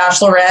Bachelor,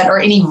 Bachelorette, or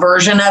any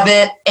version of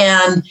it?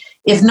 And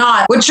if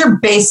not, what's your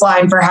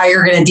baseline for how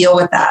you're going to deal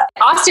with that?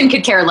 Austin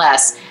could care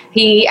less.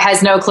 He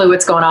has no clue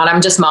what's going on.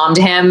 I'm just mom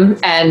to him,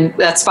 and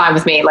that's fine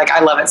with me. Like, I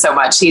love it so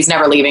much. He's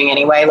never leaving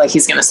anyway. Like,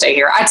 he's going to stay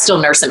here. I'd still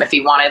nurse him if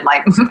he wanted.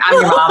 Like, I'm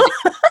your mom.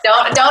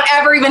 Don't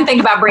ever even think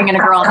about bringing a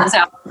girl in this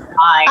house.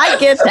 I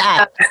get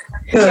that.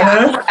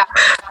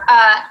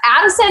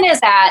 Addison is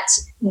at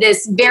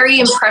this very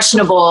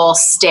impressionable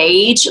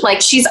stage.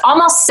 Like, she's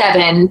almost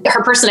 7.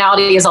 Her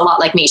personality is a lot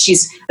like me.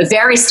 She's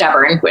very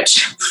stubborn,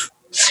 which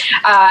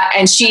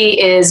And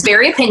she is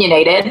very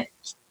opinionated.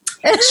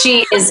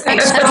 She is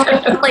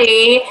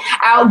extremely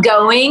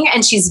outgoing,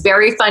 and she's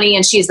very funny,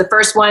 and she's the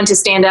first one to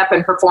stand up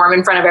and perform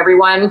in front of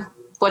everyone.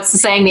 What's the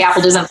saying? The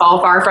apple doesn't fall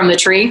far from the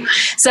tree.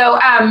 So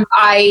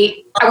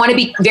I want to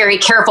be very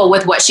careful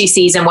with what she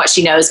sees and what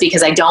she knows,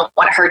 because I don't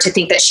want her to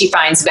think that she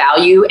finds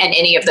value in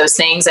any of those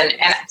things. And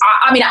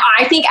I mean,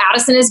 I think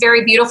Addison is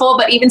very beautiful,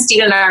 but even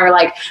Steven and I are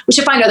like, we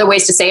should find other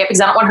ways to say it, because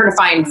I don't want her to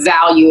find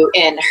value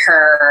in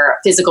her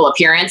physical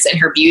appearance and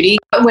her beauty.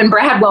 But when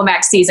Brad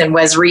Womack's season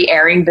was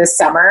re-airing this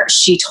summer,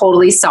 she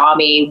totally saw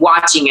me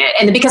watching it.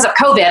 And because of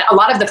COVID, a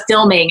lot of the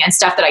filming and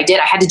stuff that I did,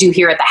 I had to do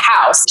here at the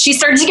house. She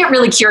started to get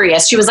really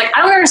curious. She was like,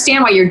 I don't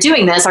understand why you're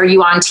doing this. Are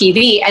you on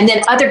TV? And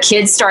then other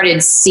kids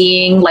started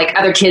seeing, like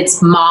other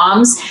kids'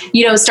 moms,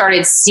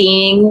 started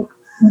seeing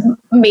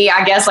me,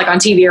 I guess, like on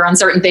TV or on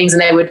certain things.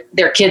 And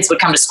their kids would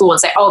come to school and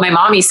say, oh, my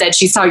mommy said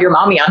she saw your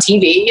mommy on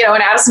TV,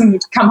 and Addison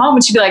would come home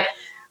and she'd be like,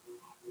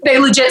 they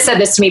legit said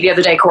this to me the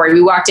other day, Corey.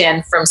 We walked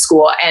in from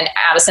school and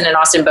Addison and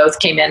Austin both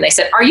came in. They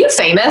said, are you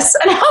famous?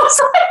 And I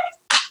was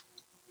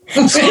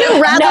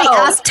like, Radley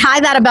asked Ty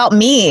that about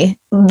me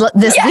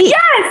this week.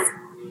 Yes.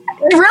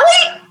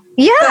 Really?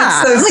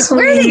 Yeah. So like,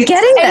 where are they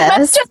getting this?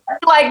 That's just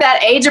like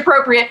that age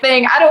appropriate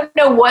thing. I don't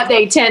know what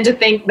they tend to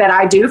think that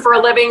I do for a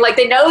living. Like,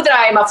 they know that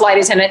I am a flight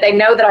attendant. They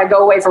know that I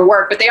go away for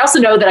work, but they also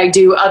know that I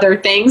do other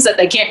things that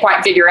they can't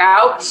quite figure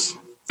out.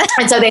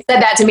 And so they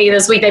said that to me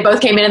this week. They both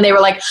came in and they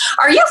were like,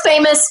 are you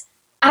famous?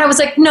 And I was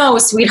like, no,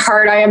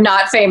 sweetheart, I am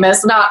not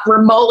famous, not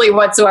remotely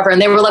whatsoever. And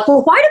they were like,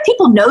 well, why do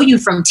people know you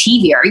from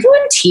TV? Are you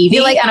on TV?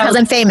 You're like, because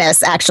I'm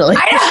famous, actually.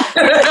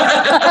 It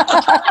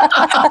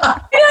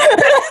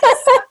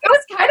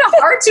was kind of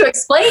hard to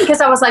explain, because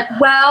I was like,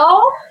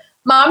 well,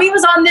 Mommy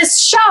was on this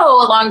show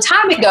a long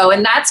time ago,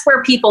 and that's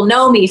where people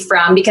know me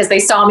from, because they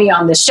saw me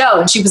on this show.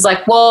 And she was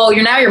like, well,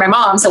 you're my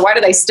mom, so why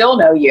do they still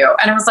know you?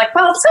 And I was like,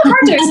 well, it's so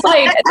hard to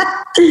explain.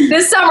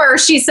 This summer,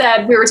 she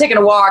said, we were taking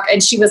a walk,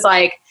 and she was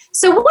like,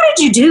 so what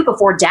did you do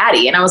before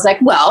Daddy? And I was like,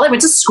 well, I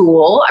went to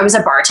school. I was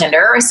a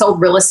bartender. I sold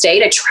real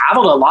estate. I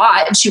traveled a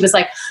lot. And she was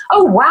like,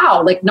 oh,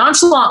 wow. Like,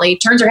 nonchalantly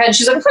turns her head and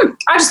she's like,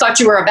 I just thought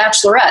you were a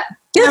bachelorette.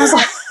 And I was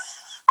like,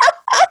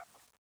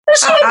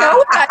 she didn't know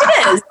what that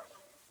is.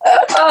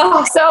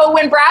 So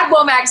when Brad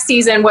Womack's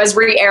season was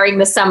re-airing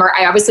this summer,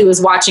 I obviously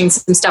was watching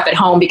some stuff at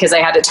home because I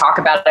had to talk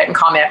about it and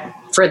comment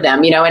for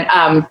them,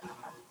 and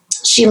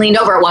she leaned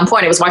over at one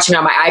point. I was watching it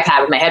on my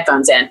iPad with my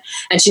headphones in,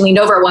 and she leaned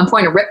over at one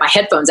point and ripped my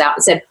headphones out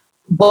and said,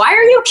 why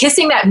are you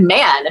kissing that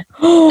man?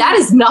 That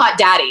is not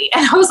Daddy.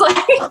 And I was like,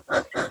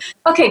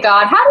 okay,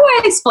 God, how do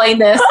I explain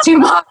this to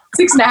my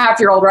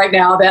 6.5-year-old right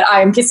now that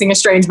I am kissing a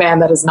strange man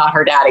that is not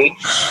her daddy?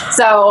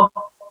 So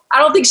I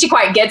don't think she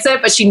quite gets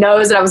it, but she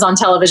knows that I was on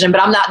television, but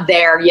I'm not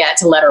there yet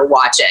to let her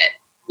watch it,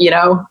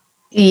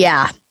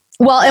 Yeah.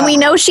 Well, and we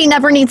know she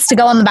never needs to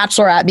go on The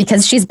Bachelorette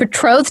because she's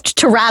betrothed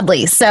to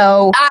Radley.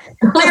 So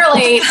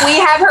clearly, we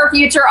have her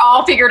future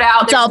all figured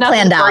out. It's all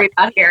planned out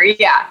here.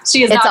 Yeah,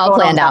 she is. It's all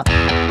planned out.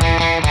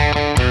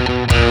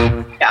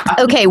 Yeah.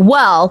 Okay.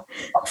 Well,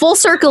 full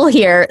circle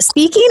here.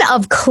 Speaking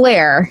of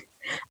Claire,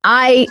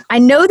 I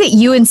know that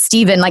you and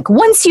Steven, like,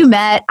 once you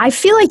met, I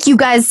feel like you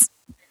guys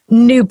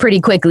knew pretty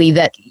quickly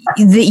that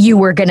you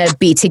were going to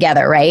be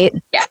together, right?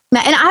 Yeah.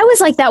 And I was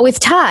like that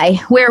with Ty,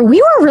 where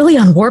we were really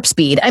on warp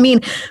speed. I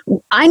mean,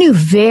 I knew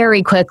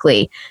very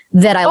quickly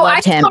that I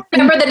loved him. I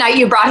remember the night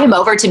you brought him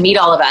over to meet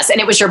all of us,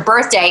 and it was your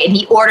birthday, and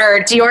he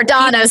ordered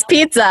Giordano's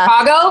pizza.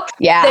 Chicago.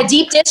 Yeah. The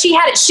deep dish, he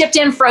had it shipped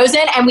in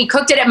frozen, and we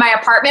cooked it at my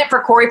apartment for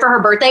Corey for her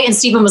birthday, and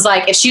Steven was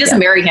like, if she doesn't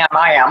marry him,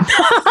 I am.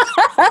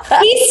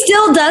 He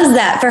still does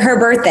that for her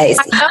birthdays.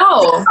 I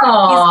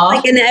know.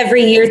 It's like an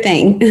every year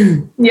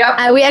thing.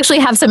 Yep. We actually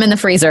have some in the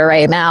freezer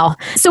right now.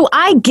 So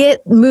I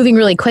get moving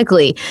really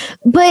quickly,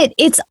 but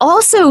it's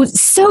also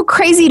so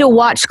crazy to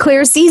watch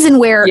Claire's season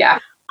where,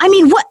 I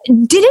mean, what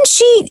didn't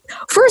she,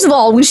 first of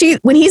all,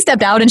 when he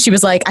stepped out and she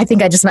was like, I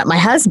think I just met my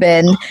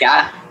husband.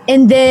 Yeah.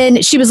 And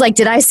then she was like,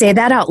 did I say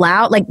that out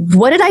loud? Like,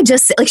 what did I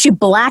just say? Like, she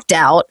blacked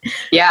out.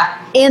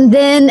 Yeah. And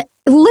then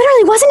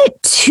literally, wasn't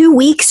it 2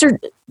 weeks or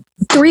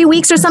 3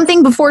 weeks or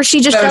something before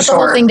she just shut the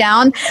whole thing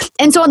down?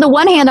 And so on the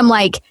one hand, I'm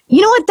like,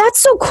 you know what? That's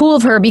so cool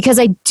of her, because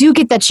I do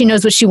get that she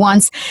knows what she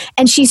wants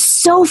and she's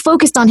so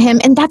focused on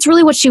him. And that's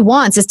really what she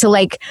wants, is to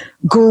like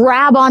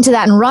grab onto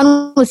that and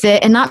run with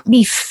it and not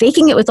be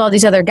faking it with all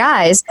these other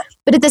guys.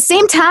 But at the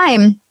same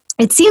time,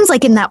 it seems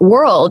like in that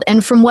world,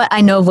 and from what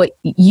I know of what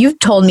you've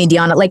told me,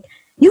 Deanna, like,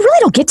 you really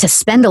don't get to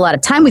spend a lot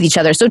of time with each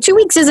other. So 2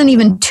 weeks isn't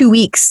even 2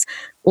 weeks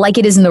like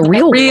it is in the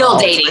real world.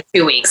 Dating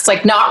 2 weeks,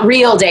 like not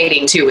real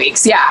dating 2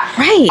 weeks. Yeah.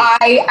 Right.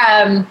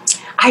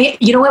 I,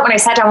 you know what, when I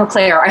sat down with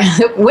Claire,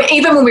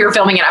 even when we were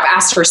filming it, I've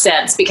asked her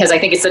since, because I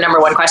think it's the number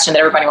one question that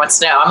everybody wants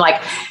to know. I'm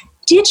like,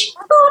 did you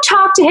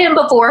talk to him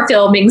before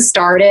filming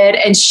started?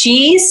 And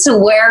she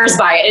swears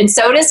by it. And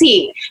so does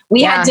he.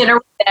 We had dinner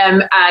with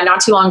them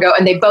not too long ago,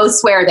 and they both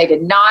swear they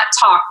did not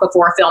talk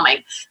before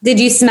filming. Did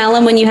you smell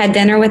him when you had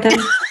dinner with him?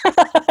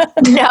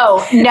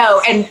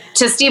 No. And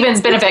to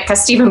Steven's benefit,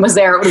 because Steven was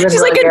there, it would have been She's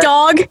really like a weird.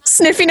 dog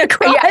sniffing a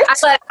crotch.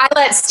 Yeah, I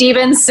let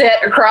Steven sit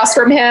across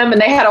from him,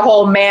 and they had a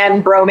whole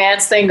man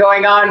bromance thing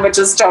going on, which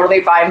is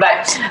totally fine.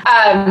 But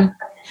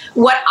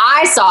what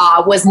I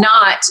saw was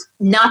not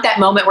that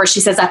moment where she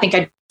says, I think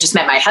I just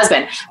met my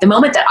husband. The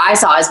moment that I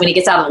saw is when he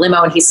gets out of the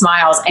limo and he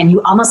smiles, and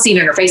you almost see it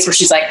in her face where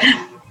she's like,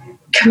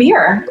 come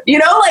here. You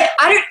know,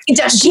 like,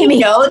 does she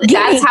know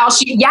that's how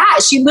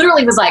she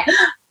literally was like,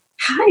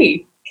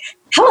 hi.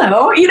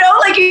 Hello, you know,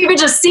 like you could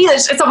just see that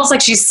it's almost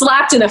like she's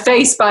slapped in the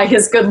face by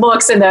his good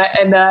looks so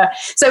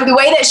the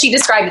way that she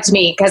described it to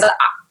me, because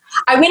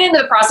I went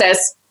into the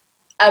process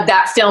of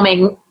that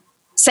filming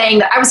saying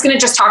that I was going to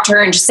just talk to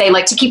her and just say,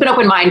 like, to keep an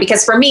open mind,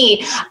 because for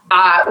me,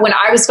 when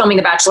I was filming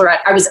The Bachelorette,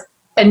 I was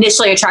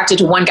initially attracted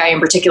to one guy in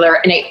particular,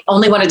 and I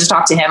only wanted to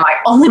talk to him. I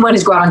only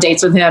wanted to go out on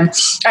dates with him.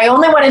 I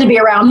only wanted to be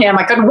around him.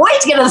 I couldn't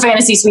wait to get to the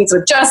fantasy suites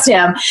with just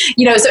him.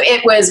 You know, so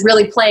it was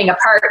really playing a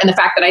part in the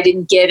fact that I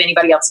didn't give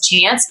anybody else a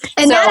chance.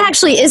 And that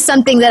actually is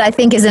something that I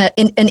think is an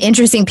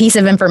interesting piece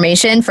of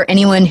information for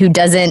anyone who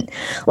doesn't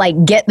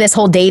like get this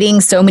whole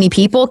dating so many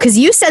people. Because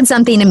you said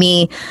something to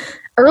me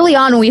early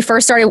on when we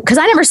first started, because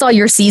I never saw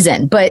your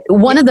season, but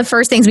one of the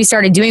first things we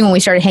started doing when we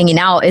started hanging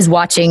out is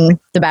watching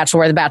The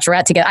Bachelor or The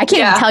Bachelorette together. I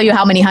can't even tell you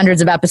how many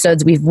hundreds of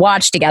episodes we've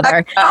watched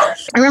together. I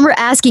remember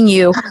asking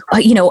you,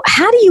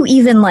 how do you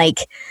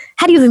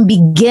even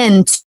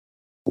begin to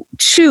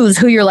choose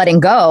who you're letting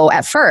go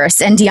at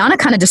first? And Deanna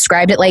kind of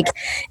described it like,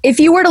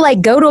 if you were to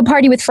like go to a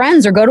party with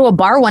friends or go to a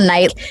bar one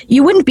night,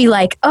 you wouldn't be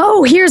like,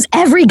 oh, here's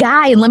every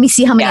guy and let me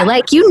see how many I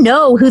like. You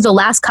know who the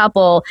last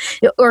couple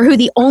or who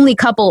the only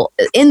couple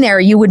in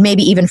there you would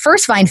maybe even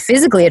first find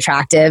physically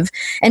attractive.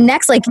 And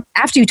next, like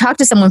after you talk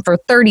to someone for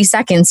 30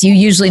 seconds, you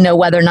usually know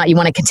whether or not you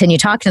want to continue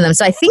talking to them.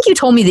 So I think you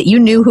told me that you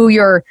knew who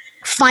your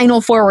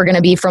final four were going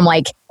to be from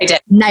like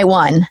night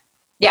one.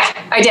 Yeah,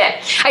 I did.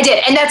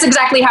 And that's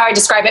exactly how I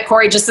describe it,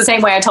 Corey, just the same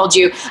way I told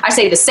you. I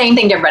say the same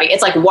thing to everybody.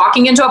 It's like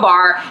walking into a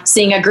bar,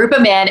 seeing a group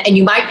of men, and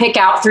you might pick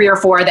out 3 or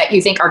 4 that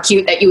you think are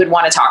cute that you would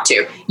want to talk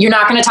to. You're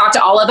not going to talk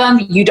to all of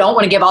them. You don't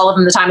want to give all of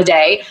them the time of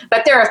day,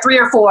 but there are 3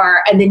 or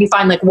 4, and then you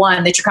find like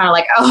one that you're kind of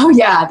like, oh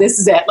yeah, this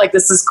is it. Like,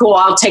 this is cool.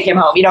 I'll take him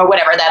home,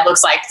 whatever that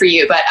looks like for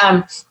you. But,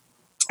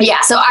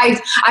 yeah, so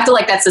I feel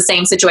like that's the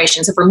same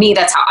situation. So for me,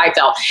 that's how I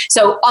felt.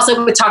 So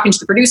also with talking to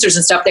the producers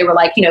and stuff, they were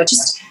like,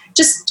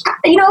 just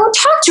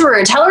talk to her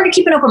and tell her to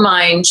keep an open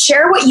mind,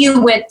 share what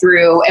you went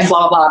through and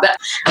blah, blah, blah. But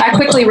I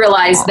quickly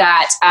realized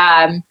that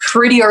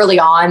pretty early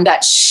on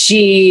that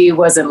she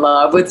was in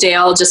love with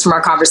Dale just from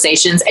our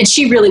conversations. And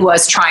she really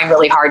was trying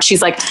really hard.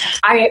 She's like,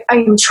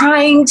 I'm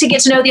trying to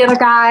get to know the other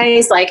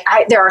guys. Like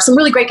there are some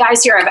really great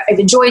guys here. I've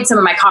enjoyed some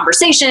of my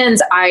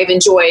conversations. I've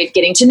enjoyed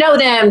getting to know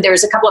them.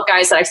 There's a couple of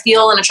guys that I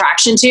feel an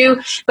attraction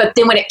to. But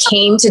then when it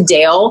came to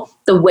Dale,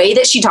 the way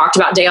that she talked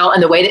about Dale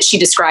and the way that she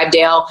described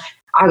Dale,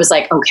 I was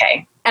like,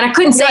 okay. And I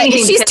couldn't say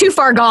anything. She's too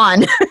far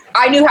gone.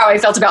 I knew how I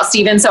felt about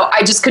Steven, so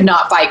I just could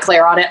not fight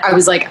Claire on it. I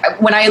was like,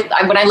 when I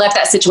left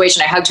that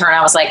situation, I hugged her and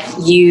I was like,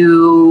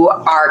 you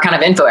are kind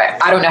of in for it.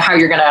 I don't know how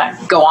you're going to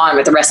go on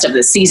with the rest of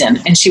this season.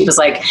 And she was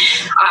like,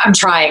 I'm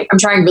trying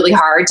really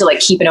hard to like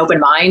keep an open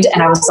mind.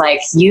 And I was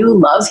like, you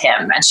love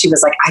him. And she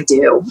was like, I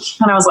do.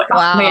 And I was like,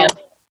 oh man.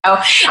 Oh,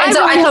 and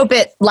I hope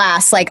it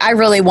lasts. Like, I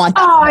really want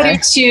that. Oh, I do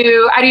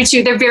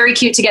too. They're very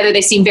cute together.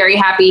 They seem very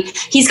happy.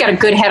 He's got a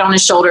good head on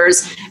his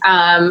shoulders.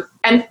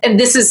 And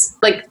this is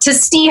like, to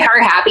see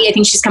her happy, I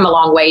think she's come a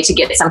long way to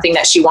get something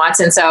that she wants.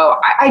 And so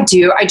I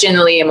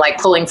genuinely am like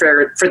pulling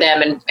for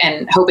them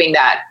and hoping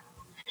that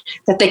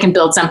they can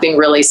build something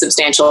really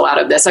substantial out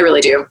of this. I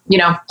really do.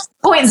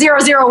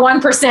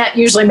 0.001%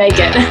 usually make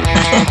it.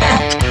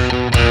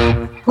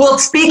 Well,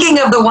 speaking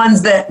of the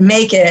ones that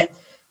make it,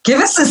 give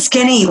us a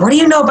skinny. What do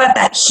you know about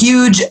that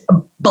huge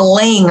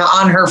bling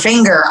on her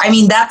finger? I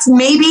mean, that's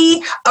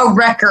maybe a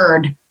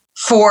record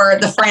for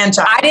the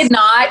franchise. I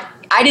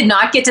did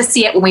not get to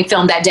see it when we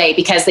filmed that day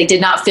because they did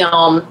not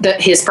film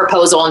his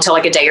proposal until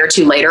like a day or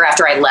two later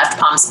after I left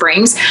Palm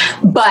Springs.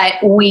 But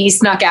we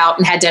snuck out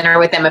and had dinner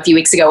with them a few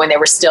weeks ago when they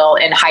were still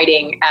in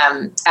hiding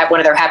at one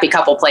of their happy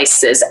couple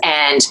places.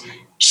 And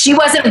she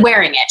wasn't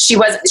wearing it.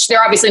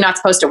 They're obviously not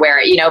supposed to wear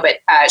it, but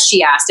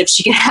she asked if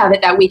she could have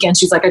it that weekend.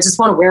 She's like, I just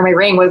want to wear my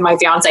ring with my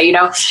fiance,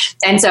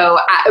 And so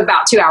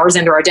about 2 hours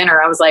into our dinner,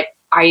 I was like,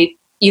 me.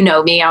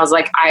 I was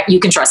like,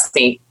 you can trust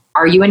me.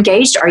 Are you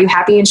engaged? Are you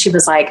happy? And she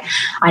was like,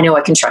 I know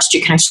I can trust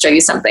you. Can I show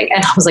you something?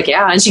 And I was like,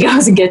 yeah. And she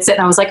goes and gets it.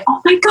 And I was like,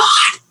 oh my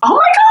God.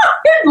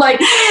 Like,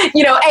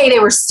 they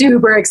were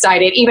super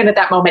excited. Even at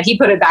that moment, he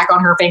put it back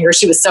on her finger.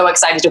 She was so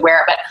excited to wear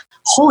it. But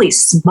holy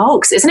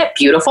smokes, isn't it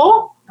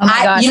beautiful? Oh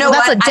my gosh.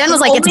 Jen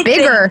was like, it's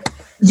bigger.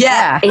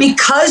 Yeah,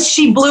 because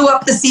she blew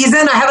up the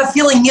season, I have a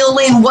feeling Neil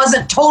Lane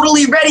wasn't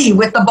totally ready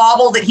with the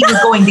bauble that he was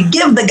going to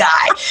give the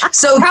guy.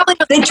 So probably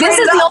this is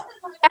the only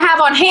one I have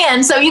on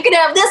hand, so you can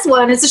have this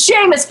one. It's a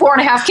shame it's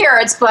 4.5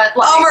 carats, but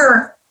like,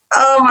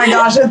 oh my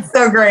gosh, it's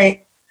so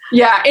great.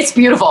 Yeah, it's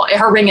beautiful.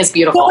 Her ring is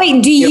beautiful. But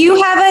wait, do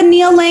you have a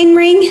Neil Lane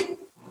ring?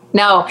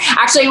 No,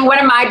 actually, one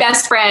of my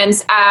best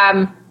friends,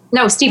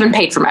 No, Stephen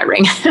paid for my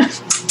ring.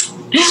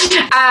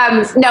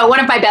 No, one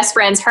of my best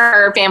friends,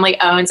 her family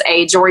owns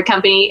a jewelry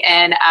company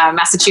in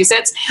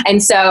Massachusetts.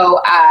 And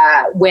so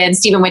when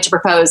Stephen went to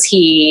propose,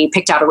 he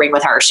picked out a ring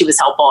with her. She was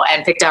helpful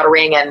and picked out a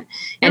ring. And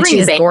ring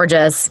is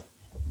gorgeous.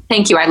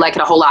 Thank you. I like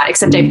it a whole lot,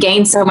 except I've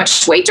gained so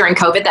much weight during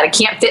COVID that I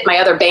can't fit my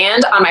other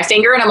band on my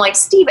finger. And I'm like,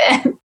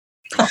 Stephen,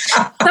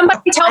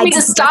 somebody tell me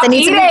to stop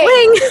eating.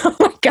 Oh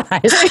my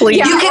gosh, please.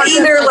 You can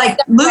either like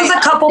lose a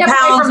couple Step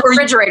pounds away from the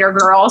refrigerator,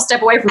 girl.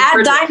 Step away from the add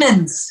refrigerator.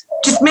 diamonds.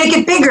 Just make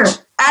it bigger.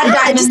 Add I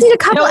diamonds. just need a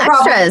couple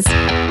extras.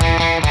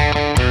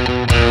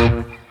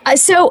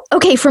 So,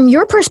 okay, from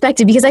your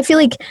perspective, because I feel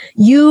like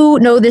you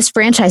know this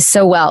franchise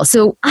so well.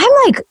 So I'm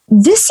like,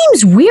 this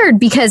seems weird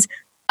because,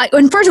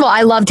 and first of all,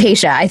 I love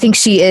Tayshia. I think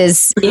she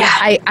is,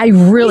 I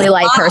really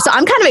like her. So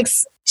I'm kind of,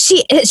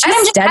 she's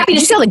steady. Did you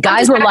see how the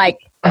guys were like,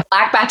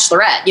 Black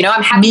Bachelorette, you know,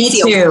 I'm happy to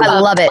see too. I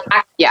love it.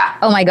 Yeah.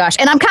 Oh my gosh.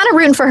 And I'm kind of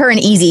rooting for her and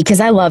Easy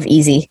because I love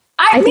Easy.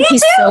 I think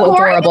he's so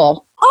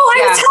adorable. Oh,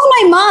 I was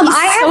telling my mom,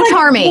 I have so like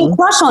charming. a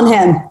crush on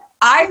him.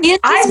 I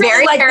really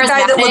very like the guy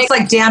that charismatic. looks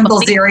like Dan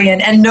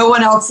Bilzerian, and no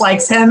one else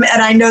likes him.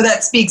 And I know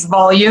that speaks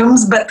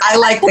volumes, but I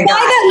like the The guy guy.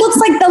 that looks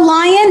like the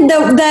lion,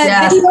 the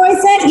Yes. video I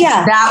sent,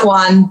 yeah. That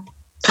one.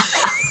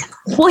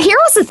 Well, here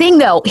was the thing,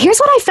 though. Here's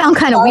what I found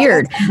kind of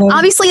weird.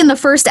 Obviously, in the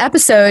first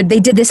episode, they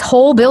did this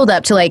whole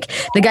build-up to, like,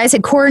 the guys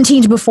had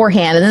quarantined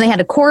beforehand, and then they had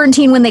to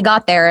quarantine when they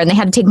got there, and they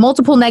had to take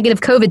multiple negative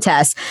COVID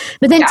tests.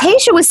 But then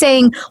Tayshia was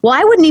saying, well,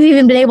 I wouldn't have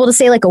even been able to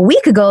say, like, a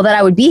week ago that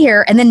I would be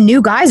here, and then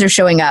new guys are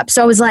showing up.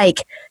 So I was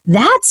like,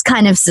 that's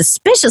kind of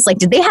suspicious. Like,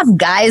 did they have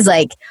guys,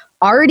 like,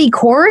 already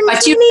quarantined?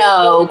 But you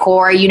know,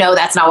 Corey, you know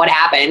that's not what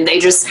happened. They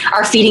just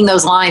are feeding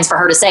those lines for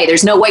her to say.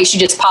 There's no way she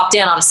just popped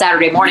in on a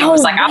Saturday morning and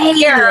was like, I'm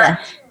here.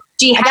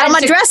 She I got on my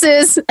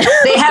dresses.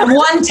 They had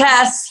one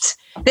test.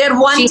 They had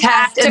one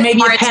test and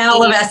maybe a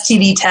panel of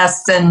STD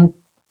tests and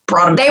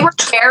brought them. They were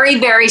very,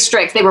 very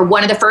strict. They were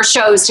one of the first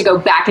shows to go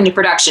back into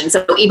production.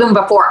 So even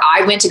before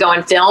I went to go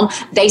and film,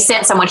 they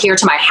sent someone here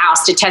to my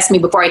house to test me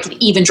before I could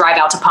even drive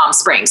out to Palm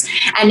Springs.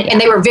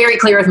 And they were very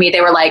clear with me. They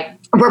were like,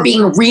 we're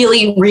being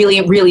really,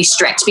 really, really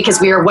strict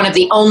because we are one of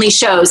the only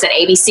shows that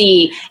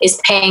ABC is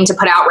paying to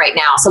put out right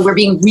now. So we're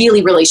being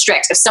really, really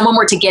strict. If someone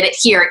were to get it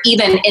here,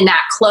 even in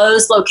that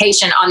closed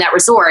location on that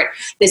resort,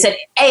 they said,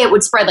 A, it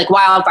would spread like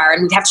wildfire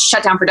and we'd have to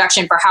shut down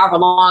production for however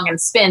long and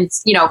spend,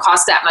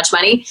 cost that much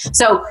money.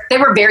 So they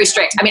were very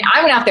strict. I mean,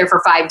 I went out there for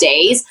 5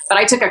 days, but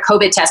I took a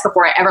COVID test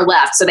before I ever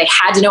left. So they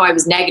had to know I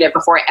was negative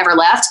before I ever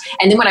left.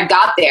 And then when I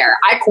got there,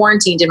 I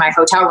quarantined in my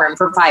hotel room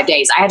for 5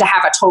 days. I had to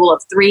have a total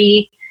of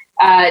 3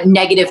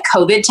 negative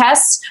COVID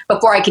tests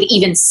before I could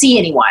even see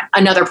anyone,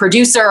 another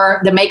producer,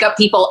 the makeup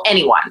people,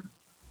 anyone.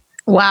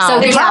 Wow. So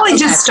they probably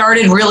just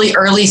started really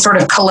early sort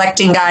of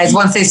collecting guys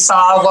once they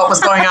saw what was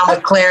going on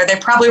with Claire. They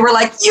probably were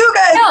like, you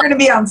guys are going to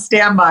be on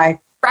standby.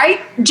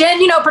 Right?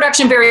 Jen, you know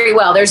production very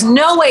well. There's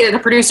no way that the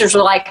producers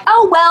were like,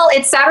 oh, well,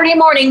 it's Saturday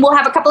morning. We'll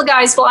have a couple of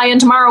guys fly in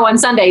tomorrow on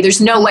Sunday. There's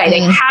no way.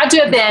 They had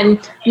to have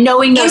been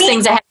knowing those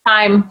things ahead of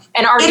time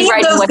and already Any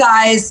writing of those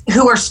guys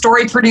who are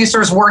story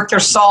producers worth their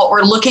salt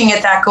were looking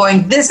at that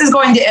going, this is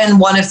going to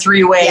end one of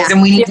 3 ways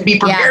and we need to be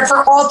prepared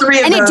for all 3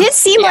 of and those. it did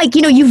seem like,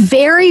 you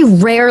very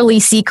rarely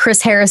see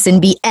Chris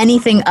Harrison be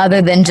anything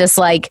other than just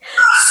like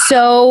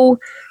so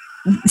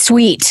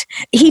sweet.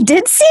 He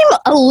did seem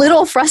a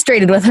little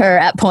frustrated with her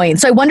at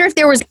points. So I wonder if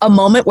there was a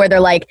moment where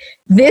they're like,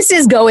 this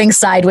is going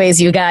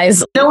sideways, you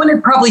guys. No one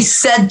had probably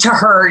said to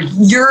her,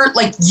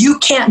 you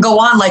can't go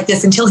on like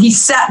this, until he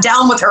sat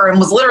down with her and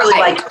was literally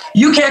like,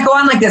 you can't go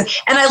on like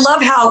this. And I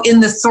love how in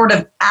this sort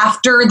of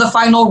after the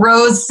final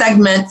rose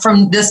segment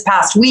from this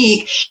past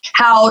week,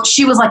 how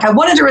she was like, I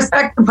wanted to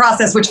respect the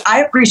process, which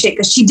I appreciate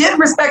because she did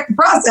respect the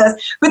process.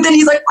 But then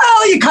he's like,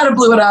 well, you kind of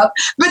blew it up.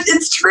 But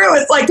it's true.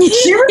 It's like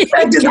she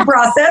respected the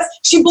process.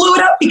 She blew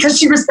it up because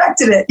she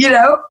respected it,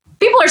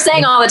 People are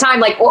saying all the time,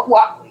 like,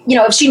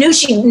 if she knew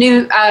she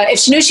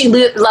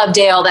loved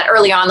Dale that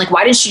early on, like,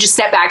 why didn't she just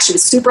step back? She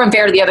was super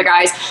unfair to the other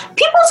guys.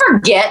 People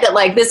forget that,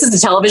 like, this is a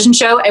television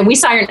show and we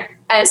signed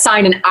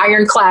an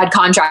ironclad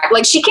contract.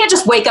 Like, she can't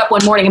just wake up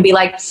one morning and be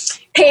like,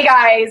 hey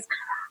guys,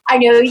 I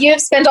know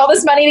you've spent all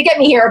this money to get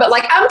me here, but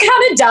like, I'm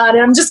kind of done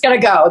and I'm just going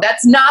to go.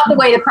 That's not the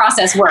way the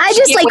process works. I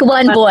just like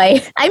one boy.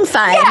 I'm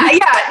fine.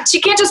 Yeah. She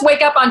can't just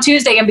wake up on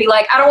Tuesday and be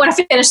like, I don't want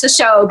to finish the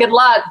show. Good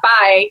luck.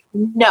 Bye.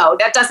 No,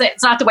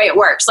 it's not the way it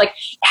works. Like,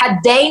 had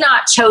they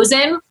not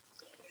chosen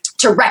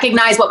to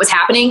recognize what was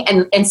happening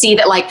and see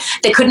that, like,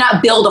 they could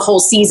not build a whole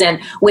season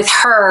with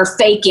her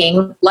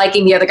faking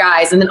liking the other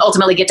guys and then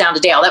ultimately get down to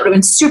Dale, that would have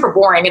been super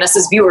boring. And us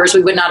as viewers,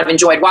 we would not have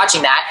enjoyed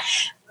watching that.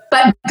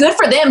 But good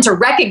for them to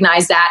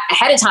recognize that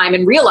ahead of time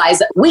and realize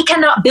that we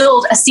cannot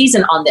build a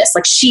season on this.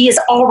 Like, she is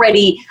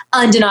already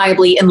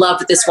undeniably in love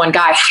with this one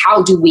guy.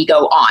 How do we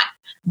go on?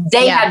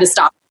 They had to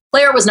stop.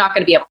 Claire was not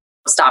going to be able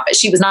to stop it.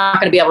 She was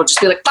not going to be able to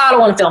just be like, I don't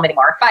want to film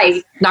anymore.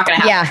 Bye. Not going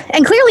to happen. Yeah.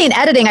 And clearly in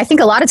editing, I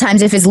think a lot of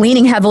times if it's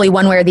leaning heavily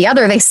one way or the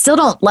other, they still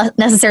don't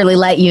necessarily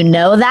let you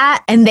know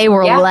that. And they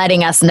were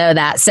letting us know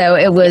that. So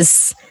it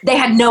was they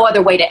had no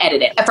other way to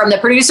edit it. From the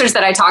producers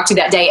that I talked to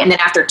that day, and then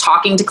after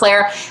talking to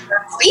Claire,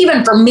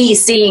 even for me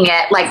seeing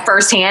it like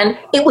firsthand,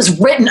 it was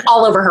written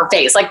all over her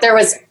face. Like there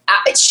was,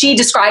 she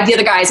described the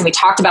other guys, and we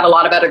talked about a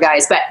lot of other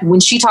guys, but when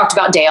she talked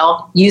about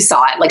Dale, you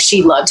saw it. Like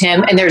she loved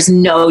him, and there's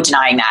no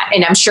denying that.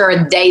 And I'm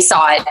sure they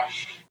saw it.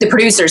 The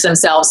producers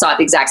themselves saw it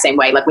the exact same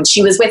way. Like when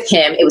she was with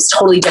him, it was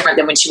totally different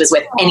than when she was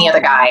with any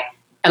other guy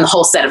and the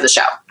whole set of the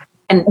show.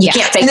 And you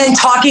can't fake it. And then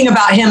talking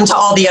about him to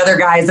all the other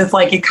guys, it's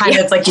like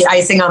it's like the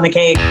icing on the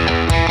cake.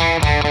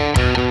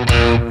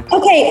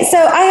 Okay, so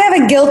I have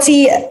a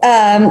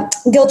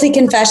guilty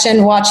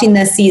confession watching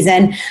this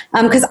season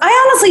because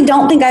I honestly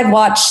don't think I've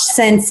watched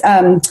since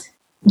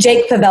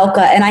Jake Pavelka,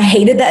 and I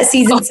hated that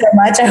season so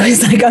much. I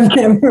was like, I'm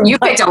never. You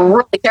picked a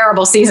really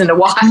terrible season to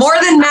watch. More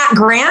than Matt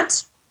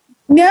Grant.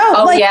 No, it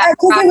was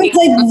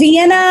like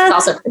Vienna.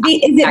 Is it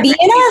Vienna?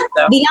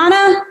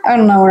 Vienna? I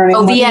don't know her name.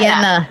 Oh,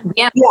 Vienna.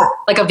 Yeah.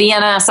 Like a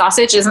Vienna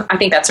sausage. I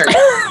think that's her name.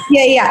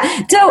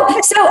 Yeah. So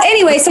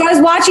anyway, so I was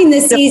watching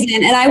this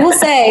season, and I will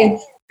say,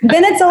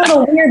 Bennett's a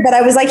little weird, but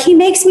I was like, he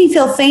makes me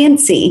feel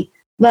fancy.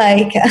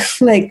 Like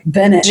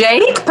Bennett.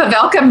 Jake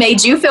Pavelka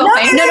made you feel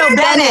fancy? No,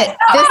 Bennett.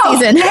 This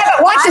season. I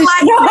haven't watched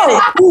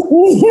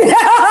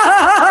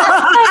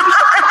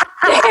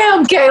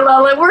Damn,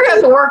 Kayla, we're going to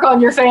have to work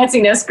on your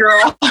fanciness,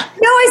 girl.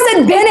 No, I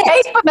said Bennett.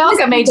 Jake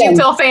Pavelka made you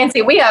feel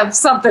fancy. We have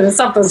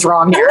something's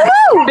wrong here.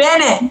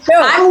 Bennett. No.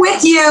 I'm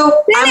with you.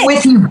 Bennett. I'm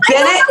with you.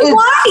 Bennett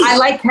I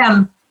like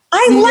him.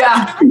 I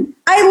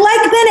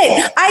like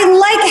Bennett. I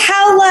like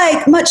how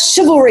much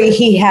chivalry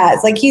he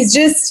has. Like he's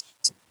just,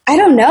 I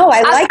don't know.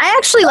 I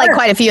actually like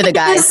quite a few of the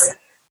guys.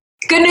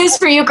 Good news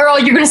for you, girl.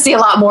 You're going to see a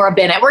lot more of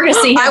Bennett. We're going to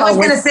see him. I was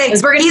going to say,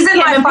 he's in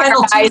my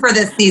final two for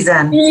this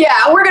season.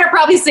 Yeah, we're going to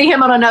probably see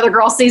him on Another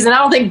Girl season. I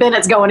don't think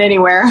Bennett's going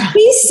anywhere.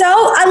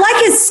 I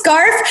like his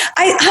scarf.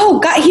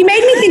 He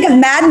made me think of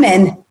Mad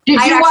Men.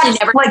 Did you watch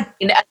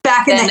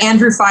back in the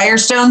Andrew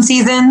Firestone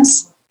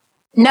seasons?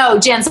 No,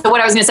 Jen. So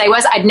what I was going to say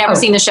was I'd never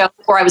seen the show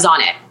before I was on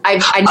it.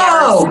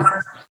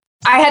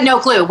 I had no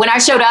clue. When I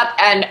showed up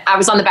and I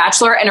was on The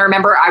Bachelor, and I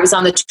remember I was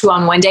on the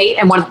 2-on-1 date,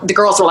 and one of the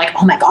girls were like,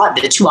 oh my God,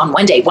 the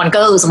 2-on-1 date, one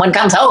goes and one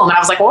comes home. And I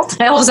was like, well, what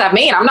the hell does that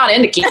mean? I'm not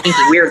into kinky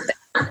weird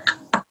things.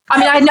 I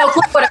mean, I had no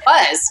clue what it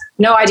was.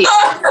 No idea.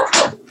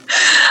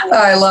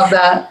 I love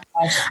that.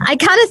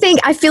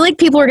 I feel like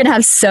people are going to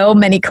have so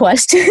many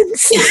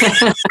questions.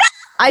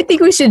 I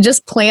think we should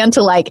just plan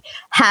to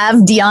have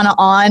Deanna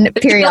on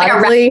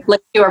periodically.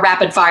 Let's do a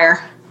rapid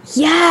fire.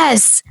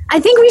 Yes, I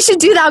think we should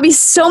do that. Would be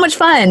so much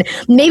fun.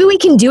 Maybe we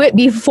can do it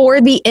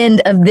before the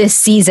end of this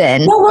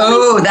season.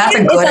 That's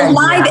a good idea. It's a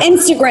live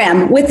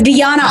Instagram with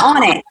Deanna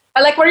on it.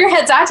 I like where your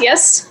head's at.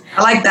 Yes,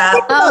 I like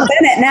that.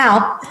 Bennett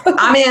now.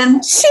 I'm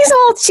in. She's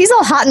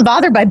all hot and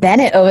bothered by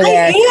Bennett over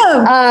there.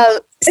 I am.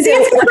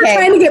 We're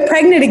trying to get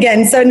pregnant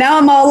again, so now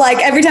I'm all like,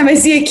 every time I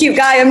see a cute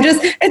guy,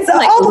 it's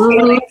like,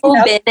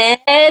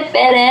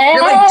 Bennett.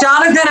 You're like,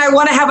 Jonathan, I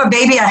want to have a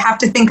baby. I have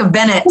to think of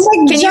Bennett.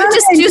 Can you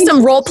just do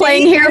some role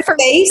playing here for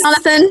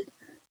Jonathan?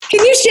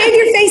 Can you shave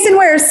your face and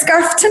wear a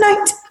scarf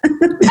tonight?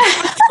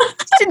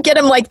 Should get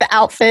him the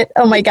outfit.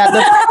 Oh my God,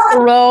 the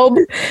robe.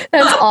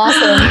 That's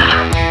awesome.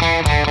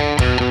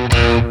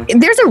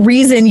 There's a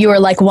reason you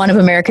are one of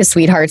America's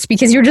sweethearts,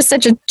 because you're just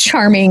such a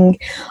charming,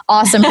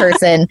 awesome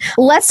person.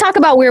 Let's talk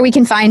about where we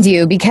can find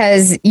you,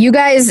 because you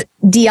guys,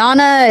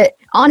 Deanna,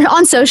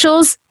 on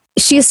socials,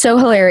 she is so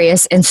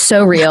hilarious and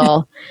so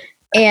real.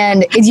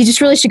 And you just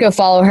really should go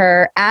follow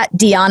her at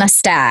Deanna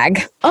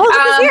Stag. Oh, look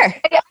who's here.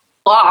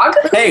 Blog.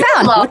 Hey,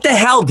 what the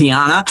hell,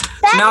 Deanna?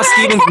 So now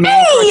Steven's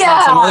married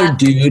to some other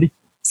dude.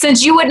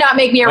 Since you would not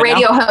make me a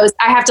radio host,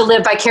 I have to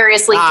live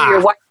vicariously through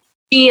your wife.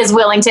 She is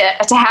willing to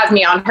have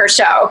me on her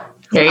show.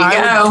 There you go.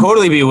 I would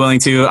totally be willing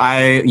to.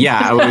 I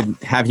would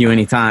have you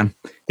anytime.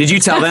 Did you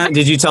tell them?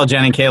 Did you tell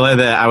Jen and Kayla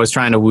that I was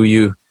trying to woo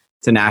you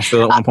to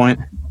Nashville at one point?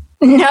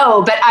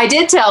 No, but I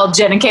did tell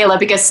Jen and Kayla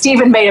because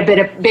Steven made a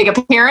big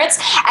appearance,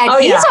 and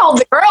he told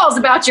the girls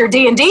about your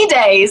D&D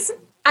days.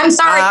 I'm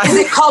sorry. Is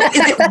it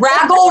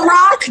Raggle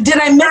Rock? Did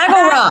I miss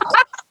Raggle Rock?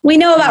 We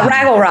know about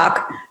Raggle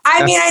Rock.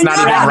 I know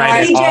about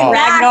DJ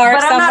Ragnar,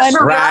 but I'm not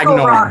sure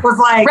Raggle Rock was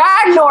like.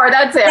 Ragnar,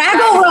 that's it.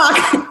 Raggle Rock.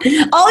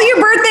 All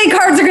your birthday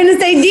cards are going to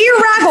say, Dear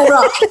Raggle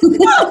Rock.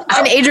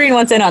 And Adrian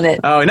wants in on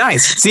it. Oh,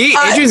 nice. See,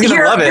 Adrian's going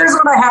to love it. Here's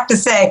what I have to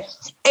say.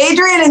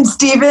 Adrian and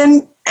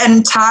Steven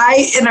and Ty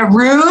in a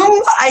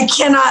room,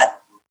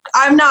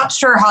 I'm not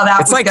sure how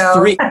that would go.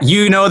 Three.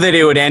 You know that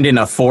it would end in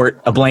a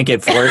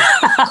blanket fort.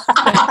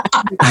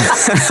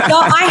 No,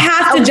 I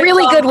have to. A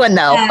really good one,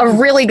 though. A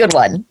really good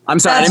one. I'm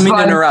sorry, I didn't mean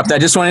to interrupt. I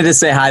just wanted to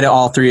say hi to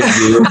all three of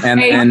you,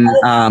 and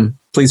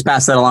please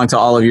pass that along to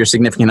all of your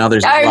significant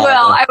others. I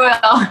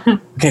will.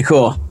 Okay,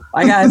 cool.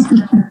 Bye, guys.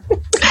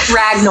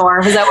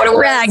 Ragnar, is that what it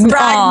was? Ragnar.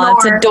 Oh,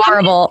 it's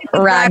adorable.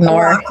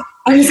 Ragnar.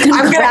 I'm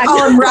going to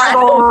call him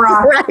Raggle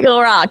Rock.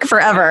 Raggle Rock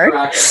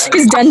forever.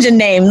 His dungeon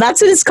name. That's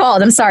what it's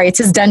called. I'm sorry. It's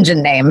his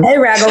dungeon name. Hey,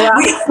 Raggle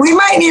Rock. We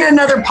might need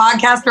another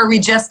podcast where we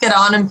just get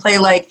on and play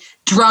like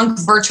drunk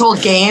virtual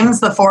games,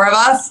 the four of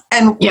us,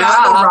 and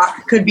Raggle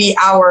Rock could be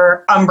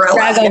our umbrella.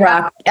 Raggle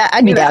Rock.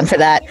 I'd be down for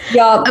that.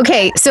 Yup.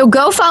 Okay, so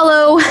go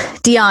follow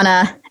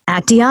Deanna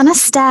at Deanna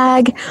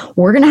Stag.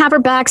 We're going to have her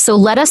back, so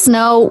let us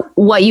know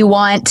what you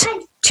want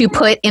to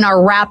put in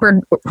our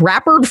rapid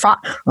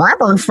fire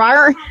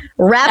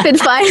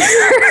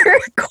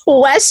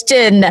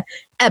question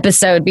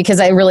episode, because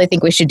I really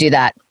think we should do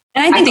that.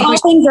 And I think all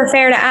things are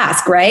fair to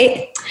ask,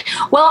 right?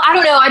 Well, I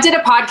don't know. I did a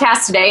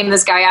podcast today and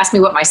this guy asked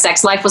me what my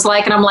sex life was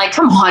like. And I'm like,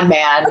 come on,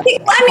 man.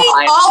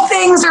 All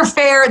things are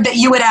fair that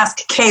you would ask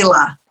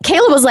Kayla.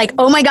 Kayla was like,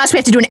 oh my gosh, we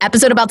have to do an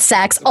episode about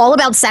sex, all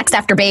about sex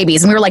after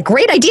babies. And we were like,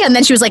 great idea. And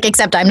then she was like,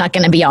 except I'm not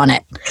going to be on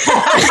it.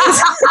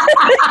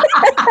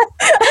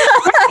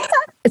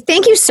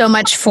 Thank you so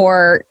much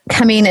for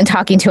coming and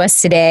talking to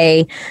us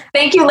today.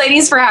 Thank you,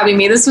 ladies, for having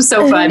me. This was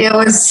so fun. It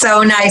was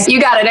so nice.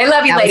 You got it. I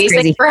love you, ladies.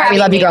 Thank you for having me.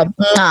 We love you, girl.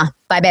 Mwah.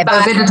 Bye, babe.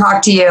 So good to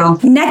talk to you.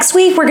 Next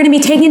week, we're going to be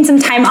taking some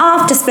time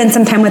off to spend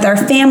some time with our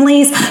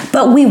families,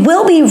 but we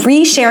will be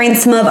resharing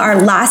some of our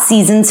last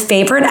season's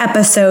favorite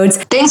episodes.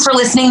 Thanks for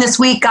listening this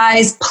week,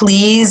 guys.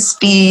 Please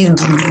be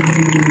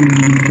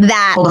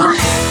that. Hold on.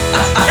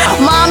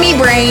 Mommy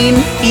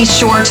brain. Be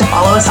sure to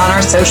follow us on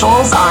our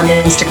socials on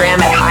Instagram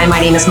at Hi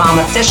My Name Is Mom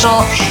Official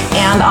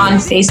and on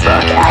Facebook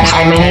at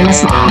Hi My Name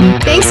Is Mom.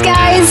 Thanks,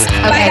 guys.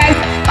 Okay.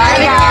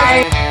 Bye,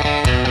 guys.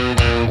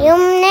 Your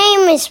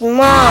name is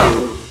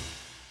Mom.